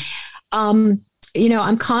experienced.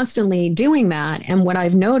 I'm constantly doing that. And what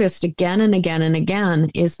I've noticed again and again and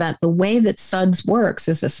again is that the way that SUDS works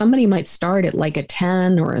is that somebody might start at like a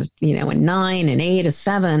 10 or a 9, an 8, a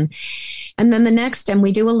 7. And then the next time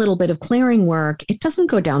we do a little bit of clearing work, it doesn't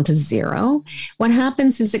go down to 0. What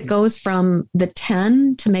happens is it goes from the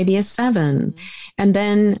 10 to maybe a 7. And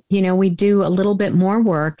then, we do a little bit more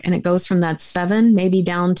work and it goes from that 7 maybe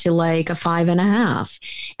down to like a 5.5.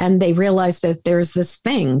 And they realize that there's this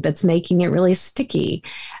thing that's making it really sticky.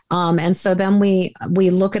 And so then we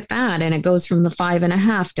look at that and it goes from the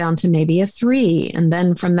 5.5 down to maybe a 3. And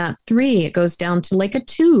then from that 3, it goes down to like a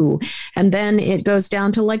 2. And then it goes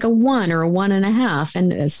down to like a 1 or a 1.5.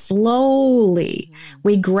 And slowly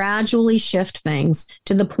we gradually shift things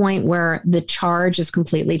to the point where the charge is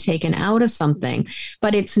completely taken out of something.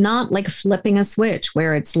 But it's not like flipping a switch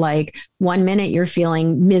where it's like 1 minute you're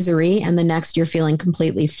feeling misery and the next you're feeling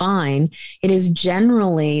completely fine. It is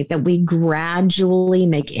generally that we gradually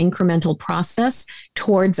make incremental process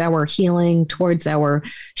towards our healing, towards our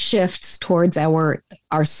shifts, towards our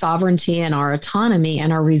sovereignty and our autonomy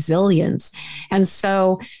and our resilience. And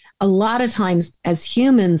so a lot of times as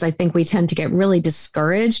humans, I think we tend to get really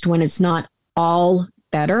discouraged when it's not all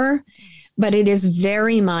better, but it is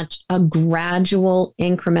very much a gradual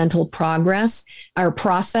incremental progress or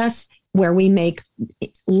process where we make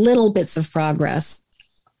little bits of progress.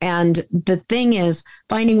 And the thing is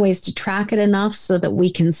finding ways to track it enough so that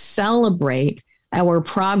we can celebrate our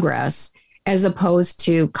progress as opposed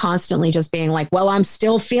to constantly just being like, well, I'm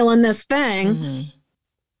still feeling this thing,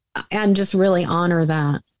 and just really honor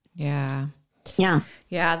that. Yeah. Yeah.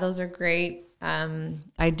 Yeah. Those are great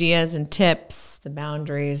ideas and tips, the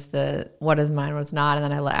boundaries, the what is mine, what's not.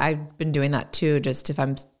 And then I've been doing that too, just if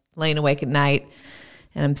I'm laying awake at night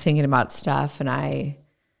and I'm thinking about stuff and I'm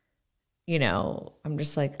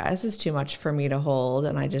just like, this is too much for me to hold.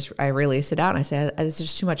 And I release it out and I say, this is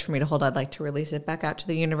just too much for me to hold. I'd like to release it back out to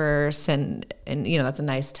the universe. And that's a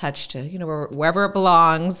nice touch to, wherever it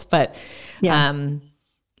belongs. But,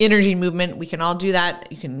 energy movement, we can all do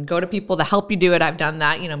that. You can go to people to help you do it. I've done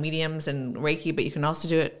that, mediums and Reiki, but you can also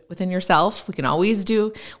do it within yourself. We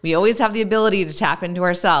always have the ability to tap into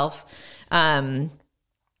ourself. And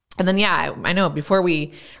then, I know before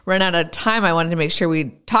we run out of time, I wanted to make sure we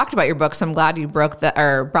talked about your book. So I'm glad you brought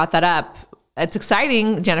that up. It's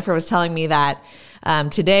exciting. Jennifer was telling me that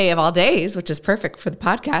today of all days, which is perfect for the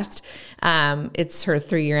podcast, it's her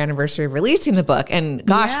 3-year anniversary of releasing the book. And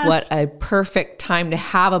gosh, What a perfect time to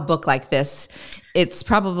have a book like this. It's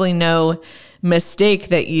probably no mistake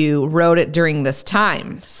that you wrote it during this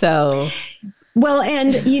time. So... Well,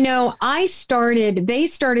 and, they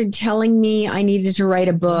started telling me I needed to write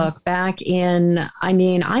a book back in,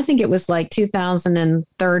 I think it was like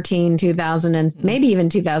 2013, maybe even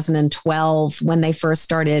 2012 when they first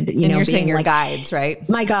started, and you're saying your guides, right?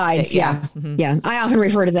 My guides. Yeah. Mm-hmm. Yeah. I often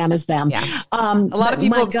refer to them as them. Yeah. A lot of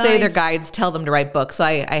people say their guides tell them to write books. So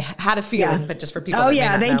I had a feeling, but just for people.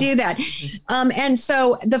 They do that. And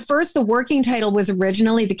so the working title was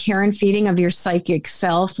originally The Care and Feeding of Your Psychic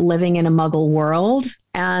Self Living in a Muggle World.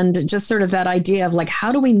 And just sort of that idea of like,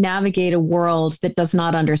 how do we navigate a world that does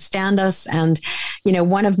not understand us? And,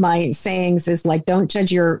 one of my sayings is like, don't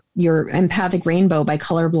judge your empathic rainbow by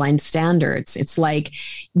colorblind standards. It's like,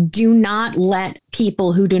 do not let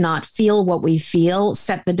people who do not feel what we feel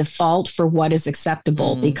set the default for what is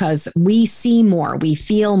acceptable, because we see more, we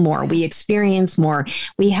feel more, we experience more.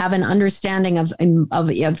 We have an understanding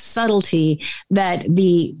of subtlety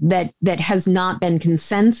that has not been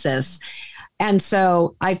consensus. And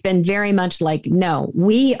so I've been very much like, no,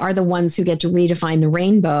 we are the ones who get to redefine the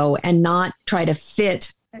rainbow and not try to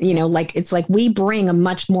fit, it's like we bring a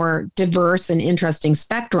much more diverse and interesting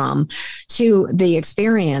spectrum to the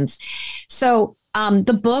experience. So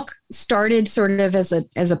the book started sort of as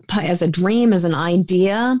a dream, as an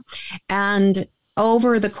idea. And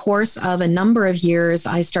over the course of a number of years,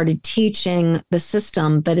 I started teaching the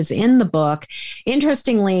system that is in the book.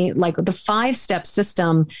 Interestingly, like the 5-step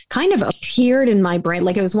system kind of appeared in my brain.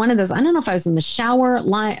 Like it was one of those, I don't know if I was in the shower,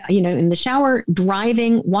 in the shower,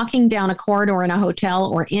 driving, walking down a corridor in a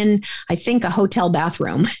hotel, or in, I think, a hotel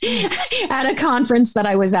bathroom at a conference that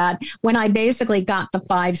I was at, when I basically got the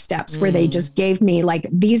 5 steps where they just gave me like,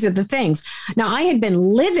 these are the things. Now, I had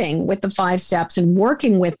been living with the 5 steps and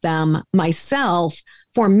working with them myself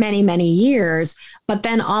for many, many years. But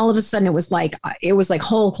then all of a sudden it was like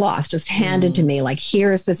whole cloth just handed to me, like,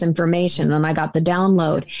 here's this information. And I got the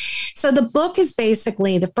download. So the book is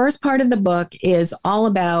basically, the first part of the book is all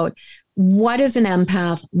about what is an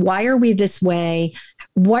empath? Why are we this way?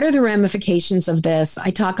 What are the ramifications of this?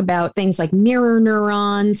 I talk about things like mirror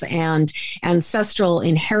neurons and ancestral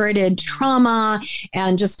inherited trauma,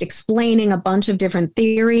 and just explaining a bunch of different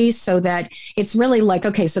theories so that it's really like,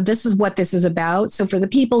 okay, so this is what this is about. So for the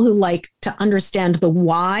people who like to understand the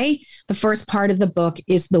why, the first part of the book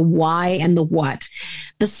is the why and the what.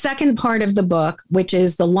 The second part of the book, which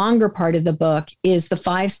is the longer part of the book, is the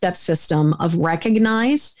 5-step system of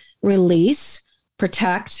recognize, release,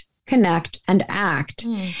 protect, connect, and act.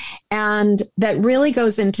 And that really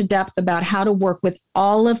goes into depth about how to work with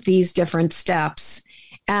all of these different steps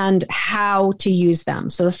and how to use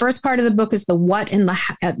them. So the first part of the book is the what and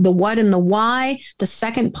the why. The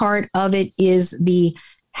second part of it is the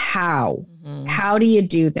how. How do you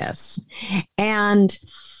do this? And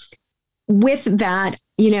with that,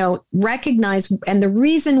 recognize, and the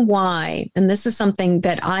reason why, and this is something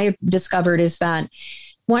that I discovered, is that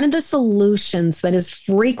one of the solutions that is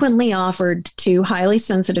frequently offered to highly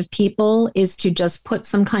sensitive people is to just put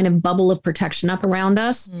some kind of bubble of protection up around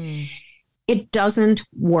us. It doesn't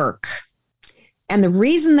work. And the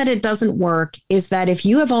reason that it doesn't work is that if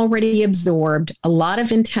you have already absorbed a lot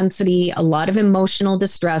of intensity, a lot of emotional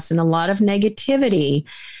distress, and a lot of negativity,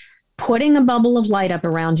 putting a bubble of light up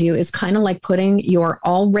around you is kind of like putting your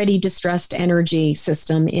already distressed energy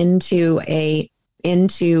system into a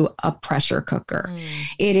pressure cooker.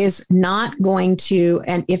 It is not going to,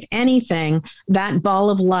 and if anything, that ball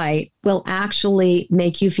of light will actually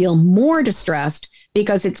make you feel more distressed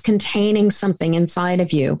because it's containing something inside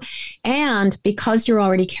of you. And because you're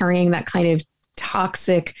already carrying that kind of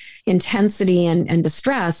toxic intensity and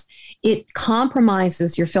distress, it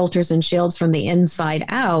compromises your filters and shields from the inside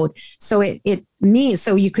out. So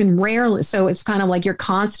so you can rarely, so it's kind of like you're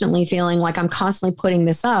constantly feeling like, I'm constantly putting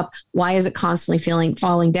this up. Why is it constantly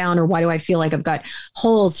falling down? Or why do I feel like I've got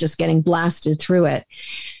holes just getting blasted through it?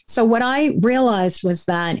 So what I realized was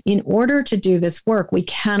that in order to do this work, we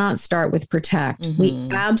cannot start with protect. We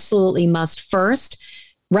absolutely must first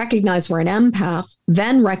recognize we're an empath,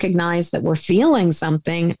 then recognize that we're feeling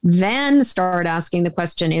something, then start asking the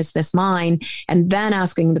question, is this mine? And then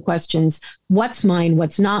asking the questions, what's mine,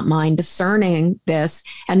 what's not mine, discerning this.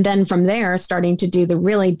 And then from there, starting to do the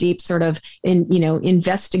really deep sort of,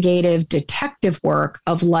 investigative detective work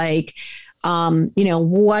of like,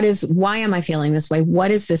 why am I feeling this way? What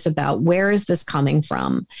is this about? Where is this coming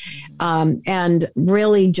from? And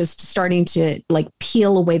really just starting to like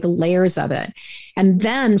peel away the layers of it. And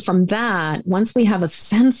then from that, once we have a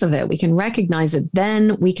sense of it, we can recognize it,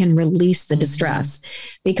 then we can release the distress.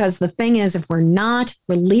 Because the thing is, if we're not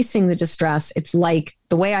releasing the distress, it's like,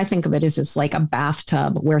 the way I think of it is, it's like a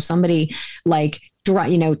bathtub where somebody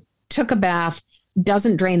took a bath,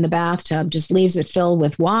 doesn't drain the bathtub, just leaves it filled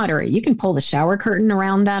with water. You can pull the shower curtain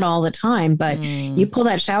around that all the time, but you pull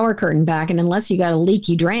that shower curtain back, and unless you got a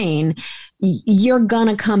leaky drain, you're going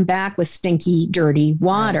to come back with stinky, dirty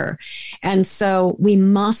water. And so we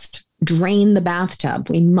must drain the bathtub.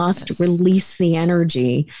 We must release the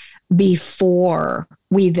energy before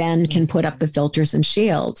we then can put up the filters and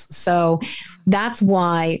shields. So that's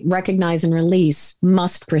why recognize and release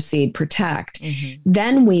must precede protect.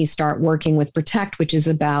 Then we start working with protect, which is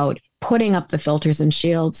about putting up the filters and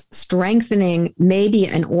shields, strengthening maybe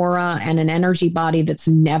an aura and an energy body that's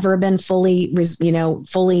never been fully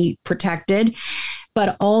protected.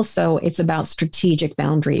 But also it's about strategic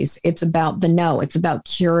boundaries. It's about the no. It's about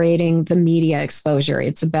curating the media exposure.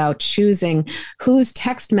 It's about choosing whose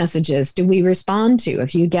text messages do we respond to.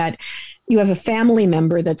 If you have a family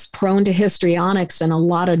member that's prone to histrionics and a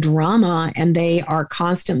lot of drama, and they are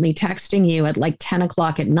constantly texting you at like 10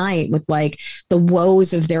 o'clock at night with like the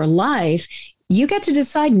woes of their life, you get to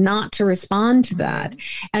decide not to respond to that.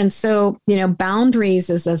 And so, boundaries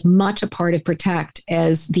is as much a part of protect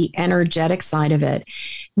as the energetic side of it.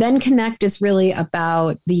 Then connect is really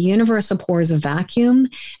about the universe abhors a vacuum.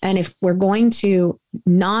 And if we're going to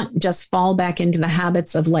not just fall back into the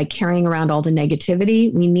habits of like carrying around all the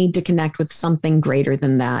negativity. We need to connect with something greater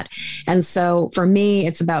than that. And so for me,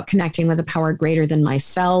 it's about connecting with a power greater than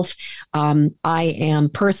myself. I am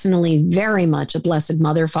personally very much a Blessed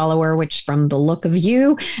Mother follower, which from the look of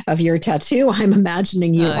you, of your tattoo, I'm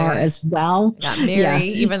imagining you are as well. Yeah, Mary,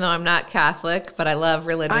 even though I'm not Catholic, but I love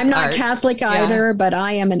religious I'm not art. Catholic either, but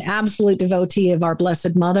I am an absolute devotee of our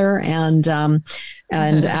Blessed Mother, and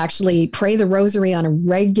actually pray the rosary on a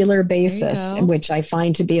regular basis, which I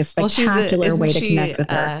find to be a spectacular way to connect with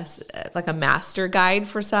her. Like a master guide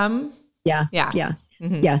for some. Yeah.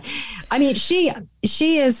 Mm-hmm. Yeah. I mean, she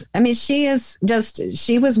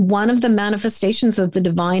was one of the manifestations of the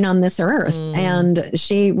divine on this earth. And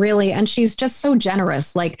she's just so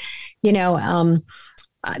generous. Like,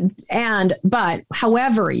 but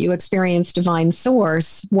however you experience divine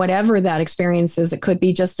source, whatever that experience is, it could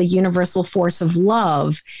be just the universal force of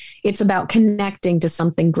love. It's about connecting to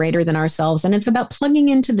something greater than ourselves. And it's about plugging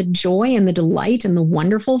into the joy and the delight and the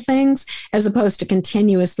wonderful things, as opposed to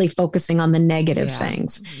continuously focusing on the negative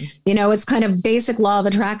things. Mm-hmm. It's kind of basic law of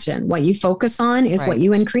attraction. What you focus on is what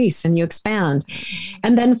you increase and you expand.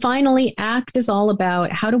 And then finally, ACT is all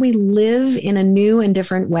about how do we live in a new and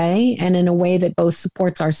different way, and in a way that both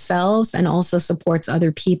supports ourselves and also supports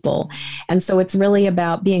other people. And so it's really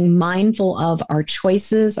about being mindful of our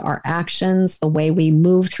choices, our actions, the way we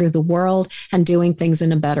move through the world, and doing things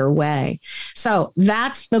in a better way. So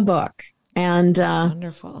that's the book. And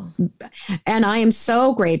wonderful. And I am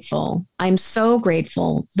so grateful. I'm so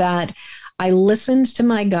grateful that I listened to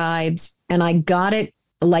my guides and I got it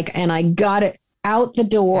out the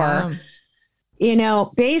door. Yeah.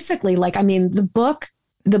 Basically,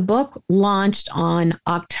 the book launched on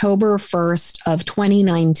October 1st of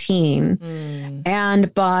 2019.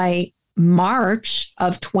 And by March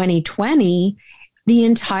of 2020, the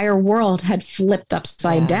entire world had flipped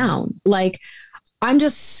upside down. Like, I'm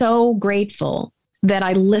just so grateful that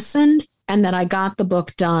I listened and that I got the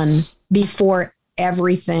book done before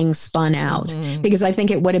everything spun out, because I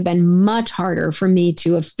think it would have been much harder for me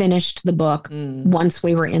to have finished the book once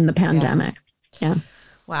we were in the pandemic. Yeah.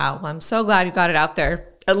 Wow. Well, I'm so glad you got it out there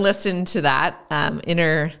and listened to that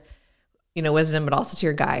inner, wisdom, but also to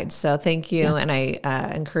your guides. So thank you. Yeah. And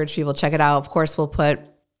I encourage people to check it out. Of course, we'll put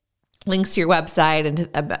links to your website and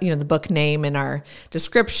the book name in our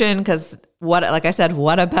description, because like I said,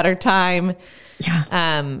 what a better time.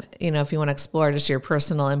 Yeah. If you want to explore just your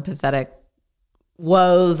personal empathetic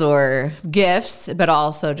woes or gifts, but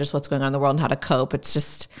also just what's going on in the world and how to cope. It's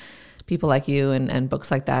just people like you and books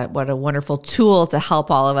like that. What a wonderful tool to help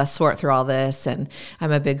all of us sort through all this. And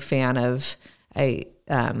I'm a big fan of the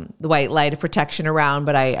white light of protection around,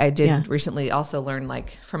 but I did recently also learn, like,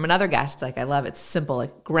 from another guest, like, I love it's simple,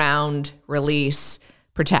 like ground, release,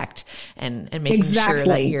 protect, and making sure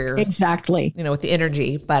that you're with the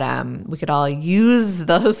energy, but we could all use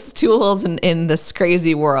those tools in this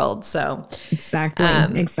crazy world. So exactly.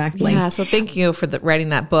 Yeah. So thank you for writing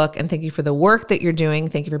that book, and thank you for the work that you're doing.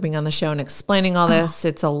 Thank you for being on the show and explaining all this.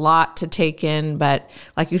 It's a lot to take in, but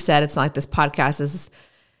like you said, it's not like this podcast is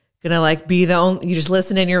going to be the only, you just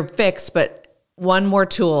listen and you're fixed, but one more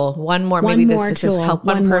tool, maybe this just help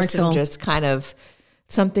one person just kind of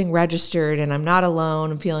something registered, and I'm not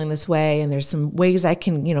alone. I'm feeling this way, and there's some ways I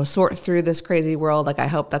can, sort through this crazy world. Like, I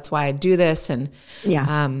hope that's why I do this. And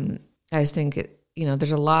I just think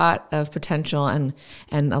there's a lot of potential and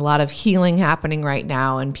a lot of healing happening right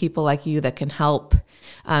now, and people like you that can help.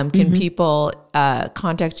 Can people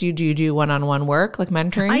contact you? Do you do one-on-one work, like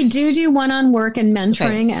mentoring? I do one-on-one work and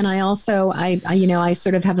mentoring. Okay. And I also, I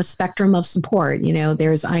sort of have a spectrum of support.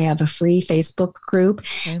 I have a free Facebook group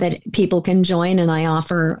that people can join, and I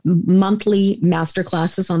offer monthly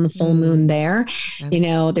masterclasses on the full moon there.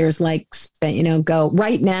 Okay. There's go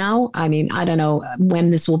right now. I mean, I don't know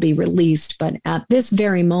when this will be released, but at this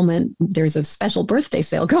very moment, there's a special birthday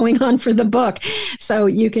sale going on for the book. So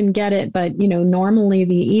you can get it. But, normally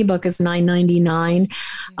the ebook is $9.99.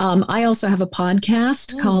 I also have a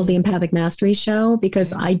podcast called The Empathic Mastery Show,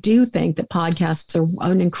 because I do think that podcasts are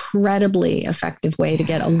an incredibly effective way to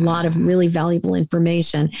get a lot of really valuable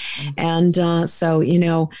information. And so,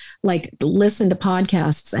 listen to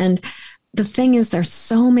podcasts. And the thing is, there's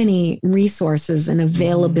so many resources and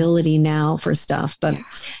availability now for stuff. But,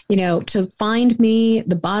 to find me,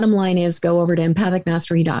 the bottom line is go over to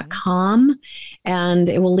empathicmastery.com, and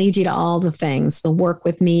it will lead you to all the things, the work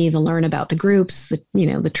with me, the learn about the groups, the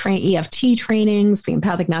EFT trainings, the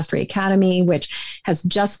Empathic Mastery Academy, which has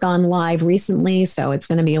just gone live recently. So it's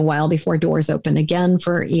going to be a while before doors open again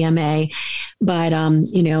for EMA. But,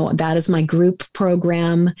 that is my group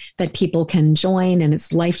program that people can join, and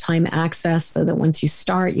it's lifetime access access so that once you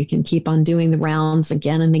start, you can keep on doing the rounds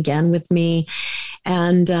again and again with me.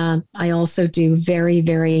 And I also do very,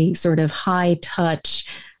 very sort of high touch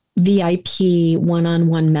VIP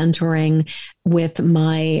one-on-one mentoring with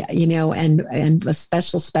my, and a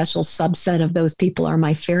special subset of those people are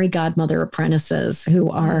my fairy godmother apprentices,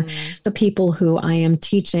 who are the people who I am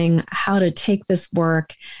teaching how to take this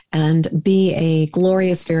work and be a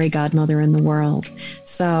glorious fairy godmother in the world.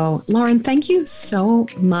 So, Lauren, thank you so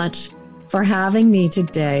much for having me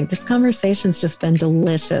today. This conversation's just been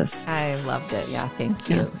delicious. I loved it. Yeah, thank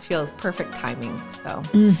you. Yeah. It feels perfect timing. So,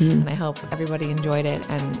 and I hope everybody enjoyed it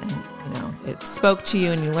and it spoke to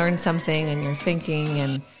you and you learned something and you're thinking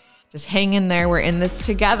and just hang in there. We're in this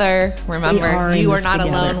together. Remember, you are not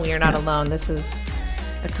alone. We are not alone. This is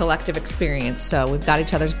a collective experience. So we've got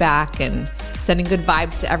each other's back and sending good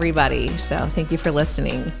vibes to everybody. So thank you for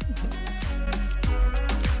listening.